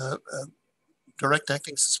run direct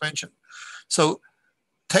acting suspension. So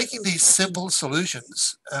taking these simple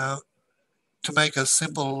solutions to make a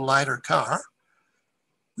simple, lighter car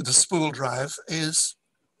with a spool drive is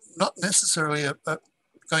not necessarily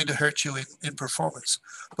going to hurt you in performance.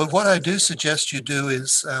 But what I do suggest you do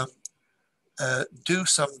is do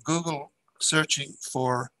some Google searching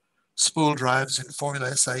for spool drives in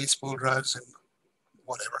Formula SAE, spool drives in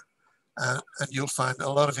whatever. And you'll find a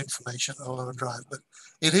lot of information, a lot of drive. But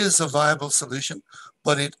it is a viable solution,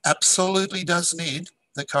 but it absolutely does need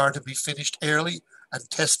the car to be finished early and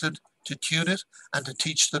tested to tune it and to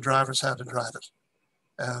teach the drivers how to drive it.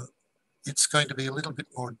 It's going to be a little bit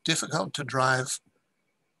more difficult to drive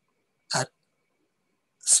at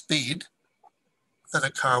speed than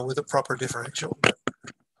a car with a proper differential.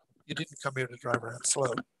 You didn't come here to drive around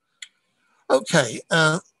slow. Okay,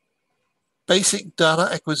 basic data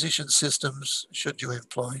acquisition systems should you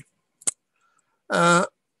employ? Oh,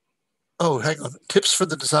 hang on. Tips for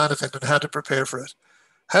the design event and how to prepare for it.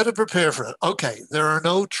 How to prepare for it. Okay, there are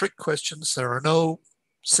no trick questions. There are no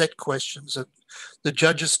set questions. The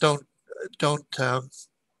judges don't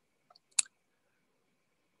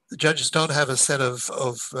have a set of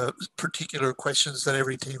particular questions that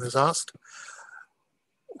every team is asked.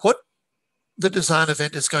 What the design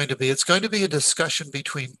event is going to be, it's going to be a discussion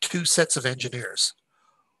between two sets of engineers.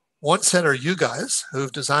 One set are you guys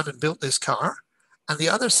who've designed and built this car, and the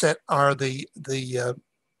other set are the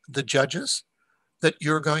judges that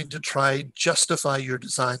you're going to try justify your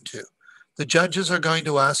design to. The judges are going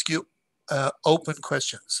to ask you open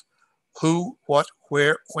questions: who, what,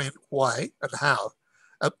 where, when, why, and how.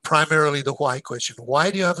 Primarily the why question.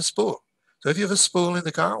 Why do you have a spool? So if you have a spool in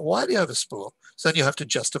the car, why do you have a spool? So then you have to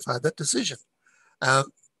justify that decision. A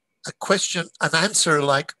question, an answer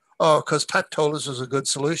like, oh, because Pat told us it was a good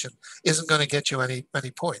solution, isn't going to get you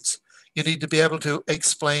many points. You need to be able to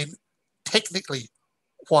explain technically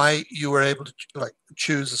why you were able to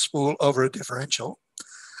choose a spool over a differential.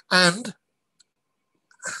 And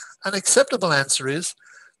an acceptable answer is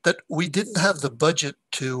that we didn't have the budget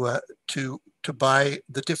to buy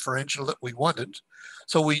the differential that we wanted.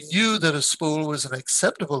 So we knew that a spool was an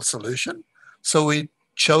acceptable solution. So we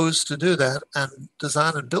chose to do that and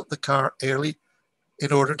design and built the car early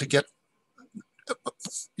in order to get,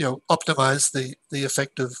 optimize the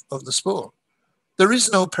effect of the spool. There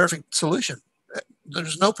is no perfect solution.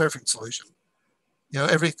 There's no perfect solution.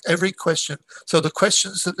 Every question. So the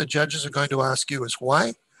questions that the judges are going to ask you is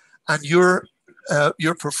why, and your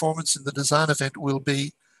performance in the design event will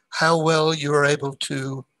be how well you're able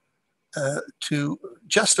to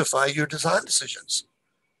justify your design decisions.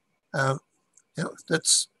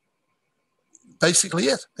 That's basically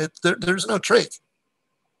it. There's no trick.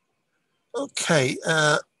 Okay,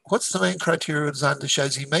 what's the main criteria of design of the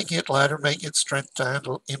chassis? Making it lighter, making it strength to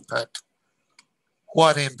handle impact.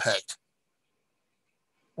 What impact?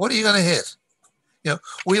 What are you going to hit?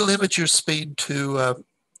 We limit your speed to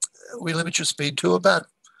about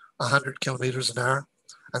 100 kilometers an hour,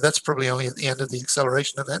 and that's probably only at the end of the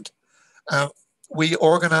acceleration event. We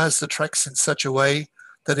organize the tracks in such a way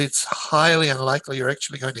that it's highly unlikely you're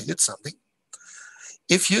actually going to hit something.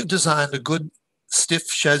 If you've designed a good stiff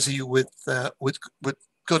chassis with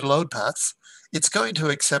good load paths, it's going to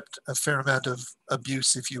accept a fair amount of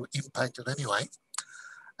abuse if you impact it anyway.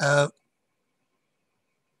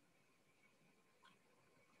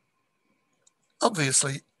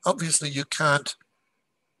 Obviously you can't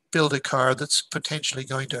build a car that's potentially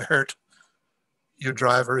going to hurt your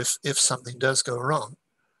driver if something does go wrong.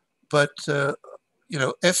 But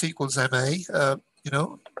F equals MA.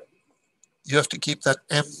 You have to keep that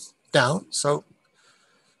M down. So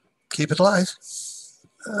keep it light.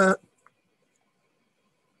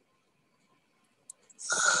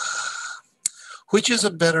 Which is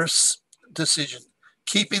a better decision?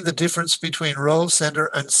 Keeping the difference between roll center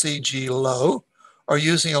and CG low, or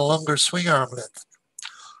using a longer swing arm length?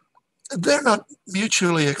 They're not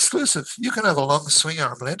mutually exclusive. You can have a long swing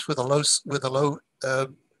arm length with a low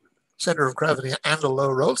center of gravity and a low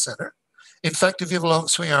roll center. In fact, if you have a long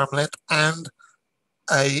swing arm length and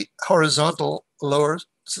a horizontal lower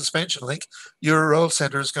suspension link, your roll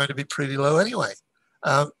center is going to be pretty low anyway.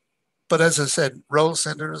 But as I said, roll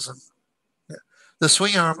centers and the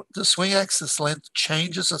swing axis length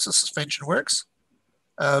changes as the suspension works.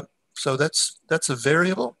 So that's a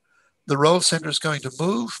variable. The roll center is going to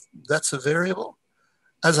move. That's a variable.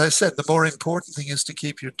 As I said, the more important thing is to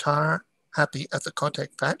keep your tire happy at the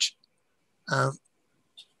contact patch.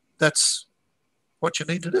 That's what you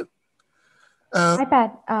need to do. Hi,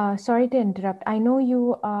 Pat. Sorry to interrupt. I know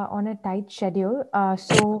you are on a tight schedule,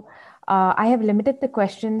 so I have limited the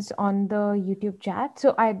questions on the YouTube chat.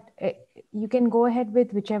 So you can go ahead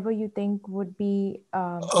with whichever you think would be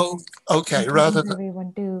Oh, okay. important Rather for than,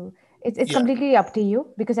 everyone to. It's yeah. completely up to you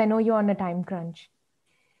because I know you're on a time crunch.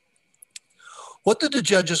 What did the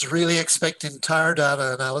judges really expect in tire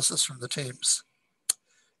data analysis from the teams?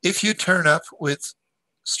 If you turn up with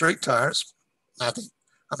street tires, nothing.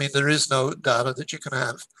 I mean, there is no data that you can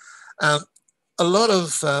have. Um, a lot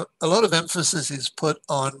of emphasis is put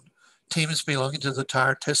on teams belonging to the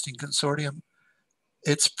tire testing consortium.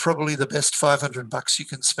 It's probably the best $500 you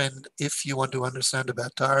can spend if you want to understand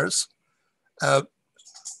about tires. Uh,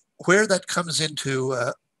 where that comes into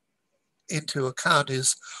account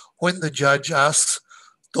is when the judge asks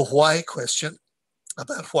the why question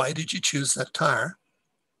about why did you choose that tire,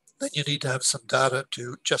 then you need to have some data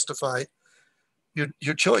to justify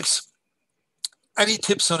your choice. Any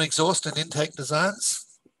tips on exhaust and intake designs?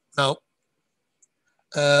 No.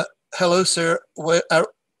 Hello, sir. When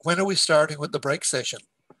are we starting with the brake session?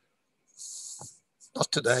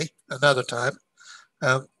 Not today, another time.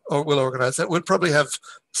 Or we'll organize that. We'll probably have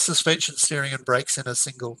suspension, steering, and brakes in a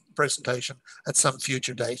single presentation at some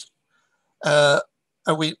future date. Are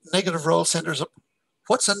we negative roll centers?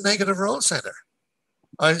 What's a negative roll center?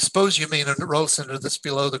 I suppose you mean a roll center that's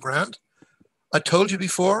below the ground. I told you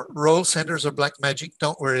before, roll centers are black magic.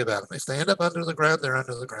 Don't worry about them. If they end up under the ground, they're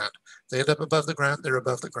under the ground. If they end up above the ground, they're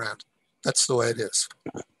above the ground. That's the way it is.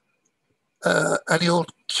 Any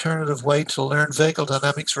alternative way to learn vehicle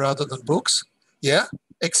dynamics rather than books? Yeah,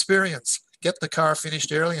 experience. Get the car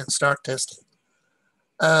finished early and start testing.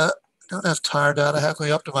 Don't have tire data. How can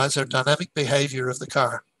we optimize our dynamic behavior of the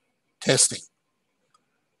car? Testing.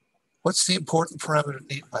 What's the important parameter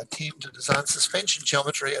needed by team to design suspension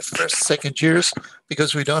geometry at first, second years?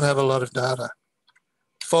 Because we don't have a lot of data.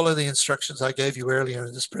 Follow the instructions I gave you earlier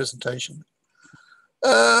in this presentation.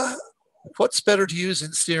 What's better to use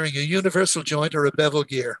in steering, a universal joint or a bevel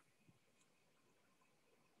gear?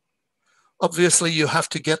 Obviously, you have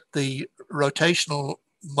to get the rotational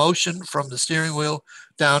motion from the steering wheel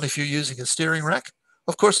down if you're using a steering rack.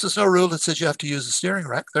 Of course, there's no rule that says you have to use a steering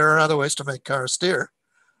rack. There are other ways to make cars steer.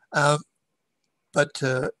 But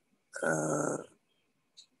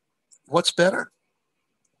what's better?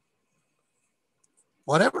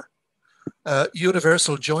 Whatever.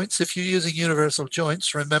 Universal joints. If you're using universal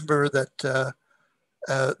joints, remember that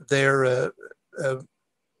their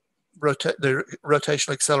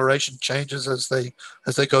rotational acceleration changes as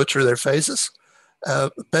they go through their phases.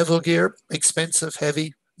 Bevel gear, expensive,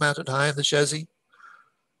 heavy, mounted high in the chassis.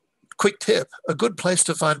 Quick tip, a good place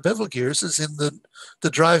to find bevel gears is in the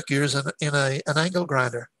drive gears in an angle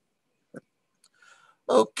grinder.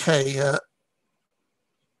 Okay,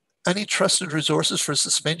 any trusted resources for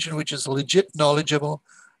suspension which is legit, knowledgeable,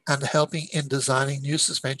 and helping in designing new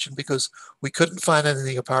suspension, because we couldn't find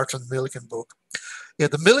anything apart from the Millikan book. Yeah,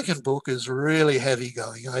 the Millikan book is really heavy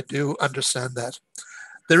going. I do understand that.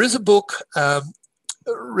 There is a book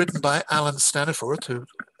written by Alan Staniforth, who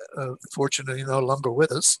fortunately no longer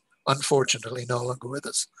with us, unfortunately no longer with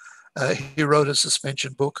us. He wrote a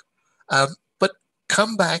suspension book. But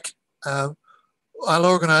come back. I'll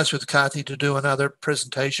organize with Kathy to do another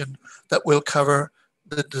presentation that will cover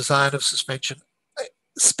the design of suspension,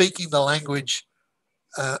 speaking the language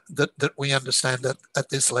that we understand at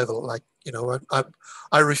this level. Like, you know,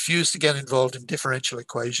 I refuse to get involved in differential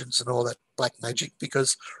equations and all that black magic,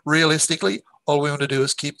 because realistically, all we want to do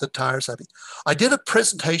is keep the tires happy. I did a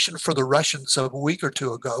presentation for the Russians a week or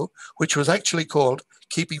two ago, which was actually called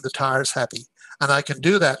Keeping the Tires Happy. And I can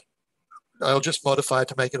do that. I'll just modify it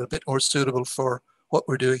to make it a bit more suitable for what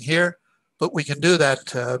we're doing here. But we can do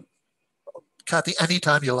that, Kathy,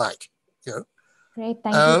 anytime you like. You know. Great.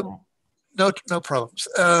 Thank you, Pat. No problems.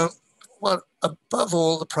 Well, above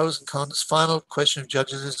all, the pros and cons, final question of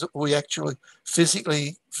judges is that we actually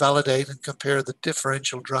physically validate and compare the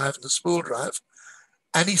differential drive and the spool drive.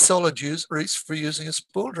 Any solid use for using a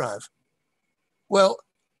spool drive? Well,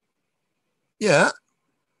 yeah,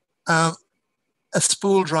 a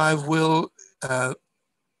spool drive will,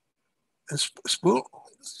 spool.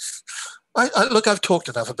 Look, I've talked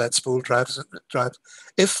enough about spool drives.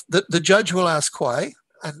 If the judge will ask why,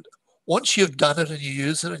 and once you've done it and you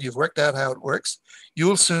use it and you've worked out how it works,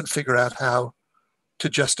 you'll soon figure out how to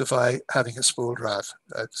justify having a spool drive.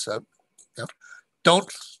 So, you know,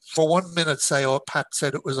 don't for 1 minute say, "Oh, Pat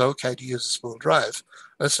said it was okay to use a spool drive."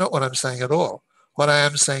 That's not what I'm saying at all. What I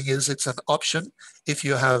am saying is it's an option if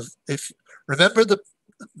you have. If remember the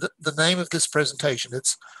name of this presentation,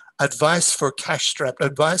 it's advice for cash strapped,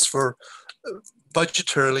 advice for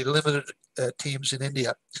budgetarily limited teams in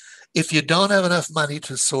India. If you don't have enough money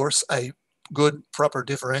to source a good, proper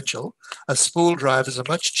differential, a spool drive is a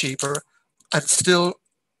much cheaper and still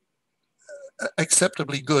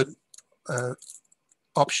acceptably good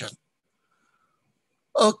option.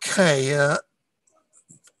 Okay, I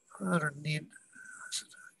don't need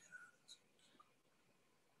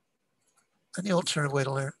any alternative way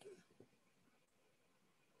to learn.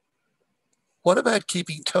 What about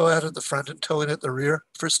keeping toe out at the front and toe in at the rear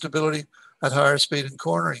for stability at higher speed and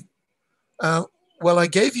cornering? Well, I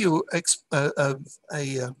gave you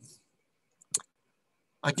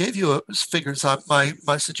figures.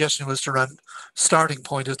 My suggestion was to run starting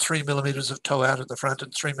point of 3 millimeters of toe out at the front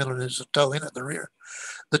and 3 millimeters of toe in at the rear.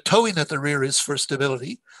 The toe in at the rear is for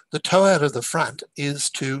stability. The toe out of the front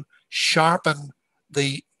is to sharpen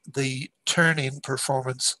the turn-in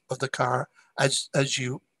performance of the car as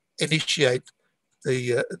you initiate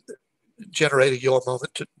the generating yaw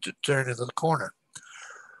moment to turn into the corner.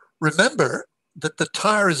 Remember that the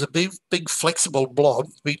tire is a big flexible blob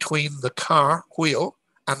between the car wheel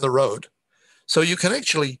and the road. So you can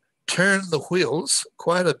actually turn the wheels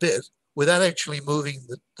quite a bit without actually moving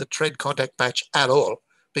the tread contact patch at all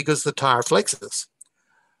because the tire flexes.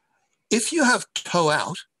 If you have toe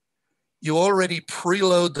out, you already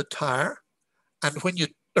preload the tire, and when you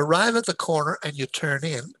arrive at the corner and you turn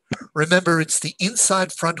in, remember it's the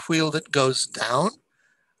inside front wheel that goes down,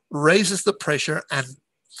 raises the pressure and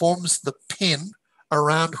forms the pin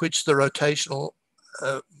around which the rotational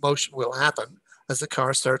motion will happen as the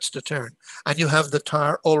car starts to turn. And you have the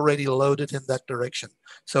tire already loaded in that direction.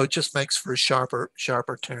 So it just makes for a sharper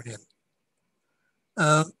turn in.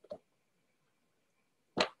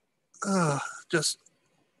 Just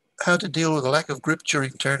how to deal with a lack of grip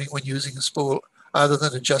during turning when using a spool other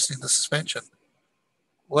than adjusting the suspension.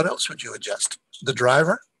 What else would you adjust? The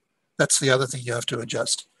driver? That's the other thing you have to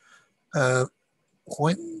adjust.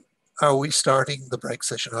 When are we starting the brake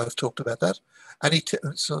session? I've talked about that.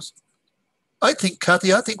 So I think,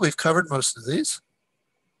 Kathy, we've covered most of these.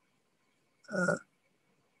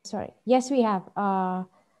 Sorry. Yes, we have.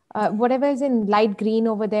 Whatever is in light green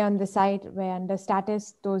over there on the side where under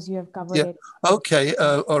status, those you have covered it. Okay.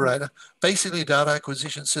 All right. Basically, data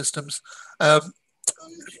acquisition systems.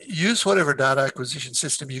 Use whatever data acquisition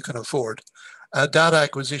system you can afford. Data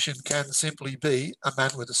acquisition can simply be a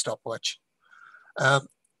man with a stopwatch.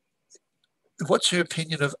 What's your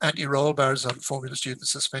opinion of anti-roll bars on Formula Student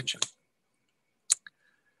suspension?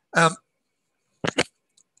 The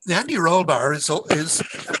anti-roll bar is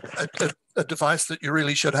a device that you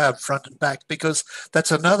really should have front and back, because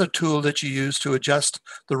that's another tool that you use to adjust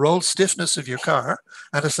the roll stiffness of your car,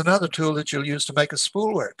 and it's another tool that you'll use to make a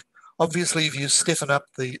spool work. Obviously, if you stiffen up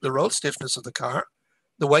the roll stiffness of the car,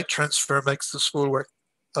 the weight transfer makes the spool work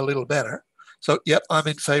a little better. So, yep, I'm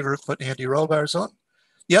in favor of putting anti-roll bars on.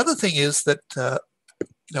 The other thing is that, a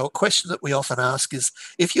question that we often ask is,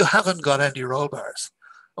 if you haven't got anti-roll bars,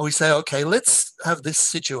 and we say, okay, let's have this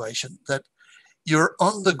situation that you're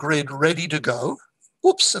on the grid ready to go,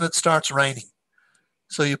 whoops, and it starts raining.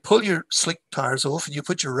 So you pull your slick tires off and you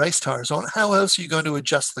put your race tires on. How else are you going to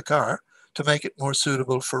adjust the car to make it more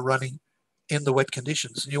suitable for running in the wet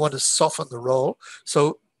conditions? And you want to soften the roll.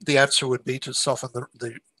 So the answer would be to soften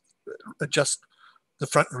adjust the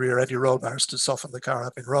front and rear anti-roll bars to soften the car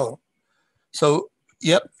up in roll. So,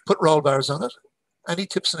 yep, put roll bars on it. Any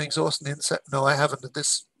tips on exhaust and inset? No, I haven't at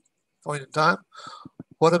this point in time.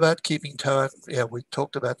 What about keeping toe out? Yeah, we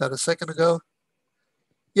talked about that a second ago.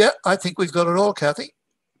 Yeah, I think we've got it all, Kathy.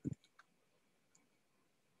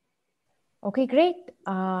 Okay, great.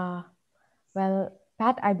 Well,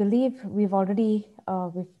 Pat, I believe we've already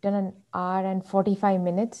we've done an hour and 45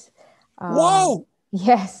 minutes. Whoa!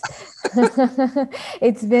 Yes,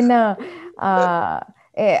 it's been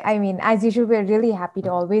I mean, as usual, we're really happy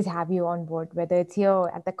to always have you on board, whether it's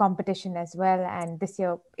here at the competition as well. And this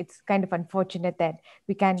year, it's kind of unfortunate that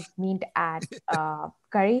we can't meet at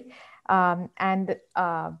Curry. And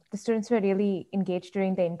the students were really engaged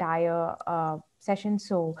during the entire session.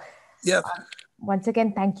 So yeah. Once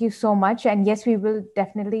again, thank you so much. And yes, we will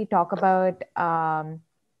definitely talk about a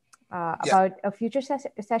future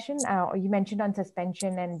session. You mentioned on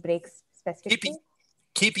suspension and brakes specifically.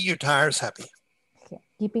 Keeping your tires happy. Yeah,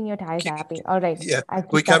 keeping your tires happy. All right. Yeah,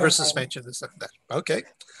 we cover suspension and stuff like that. Okay.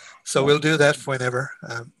 So we'll do that whenever,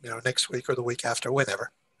 next week or the week after,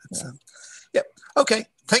 whenever. Yep. Okay.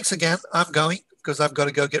 Thanks again. I'm going because I've got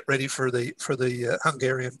to go get ready for the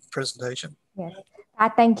Hungarian presentation. Yes.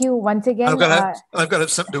 Pat, thank you once again. I've got to have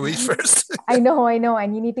something to eat first. I know.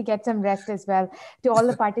 And you need to get some rest as well. To all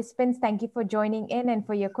the participants, thank you for joining in and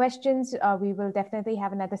for your questions. We will definitely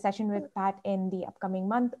have another session with Pat in the upcoming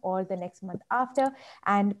month or the next month after.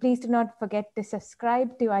 And please do not forget to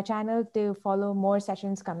subscribe to our channel to follow more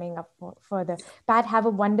sessions coming up further. Pat, have a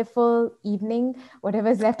wonderful evening,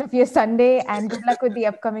 whatever's left of your Sunday, and good luck with the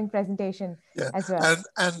upcoming presentation as well.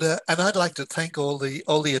 And I'd like to thank all the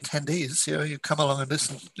attendees. You come along and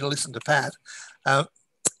listen to Pat.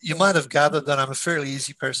 You might have gathered that I'm a fairly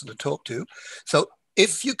easy person to talk to. So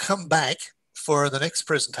if you come back for the next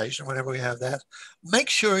presentation, whenever we have that, make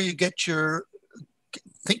sure you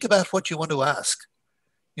think about what you want to ask.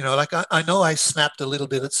 Like I know I snapped a little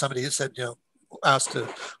bit at somebody who said, asked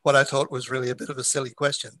what I thought was really a bit of a silly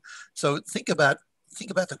question. So think about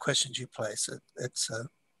the questions you place.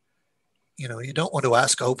 You don't want to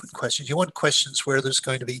ask open questions. You want questions where there's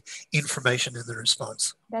going to be information in the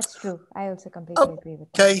response. That's true. I also completely agree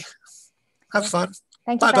with that. Okay. Have fun.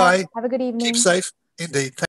 Thank you, Bye-bye. Pat. Have a good evening. Keep safe. Indeed.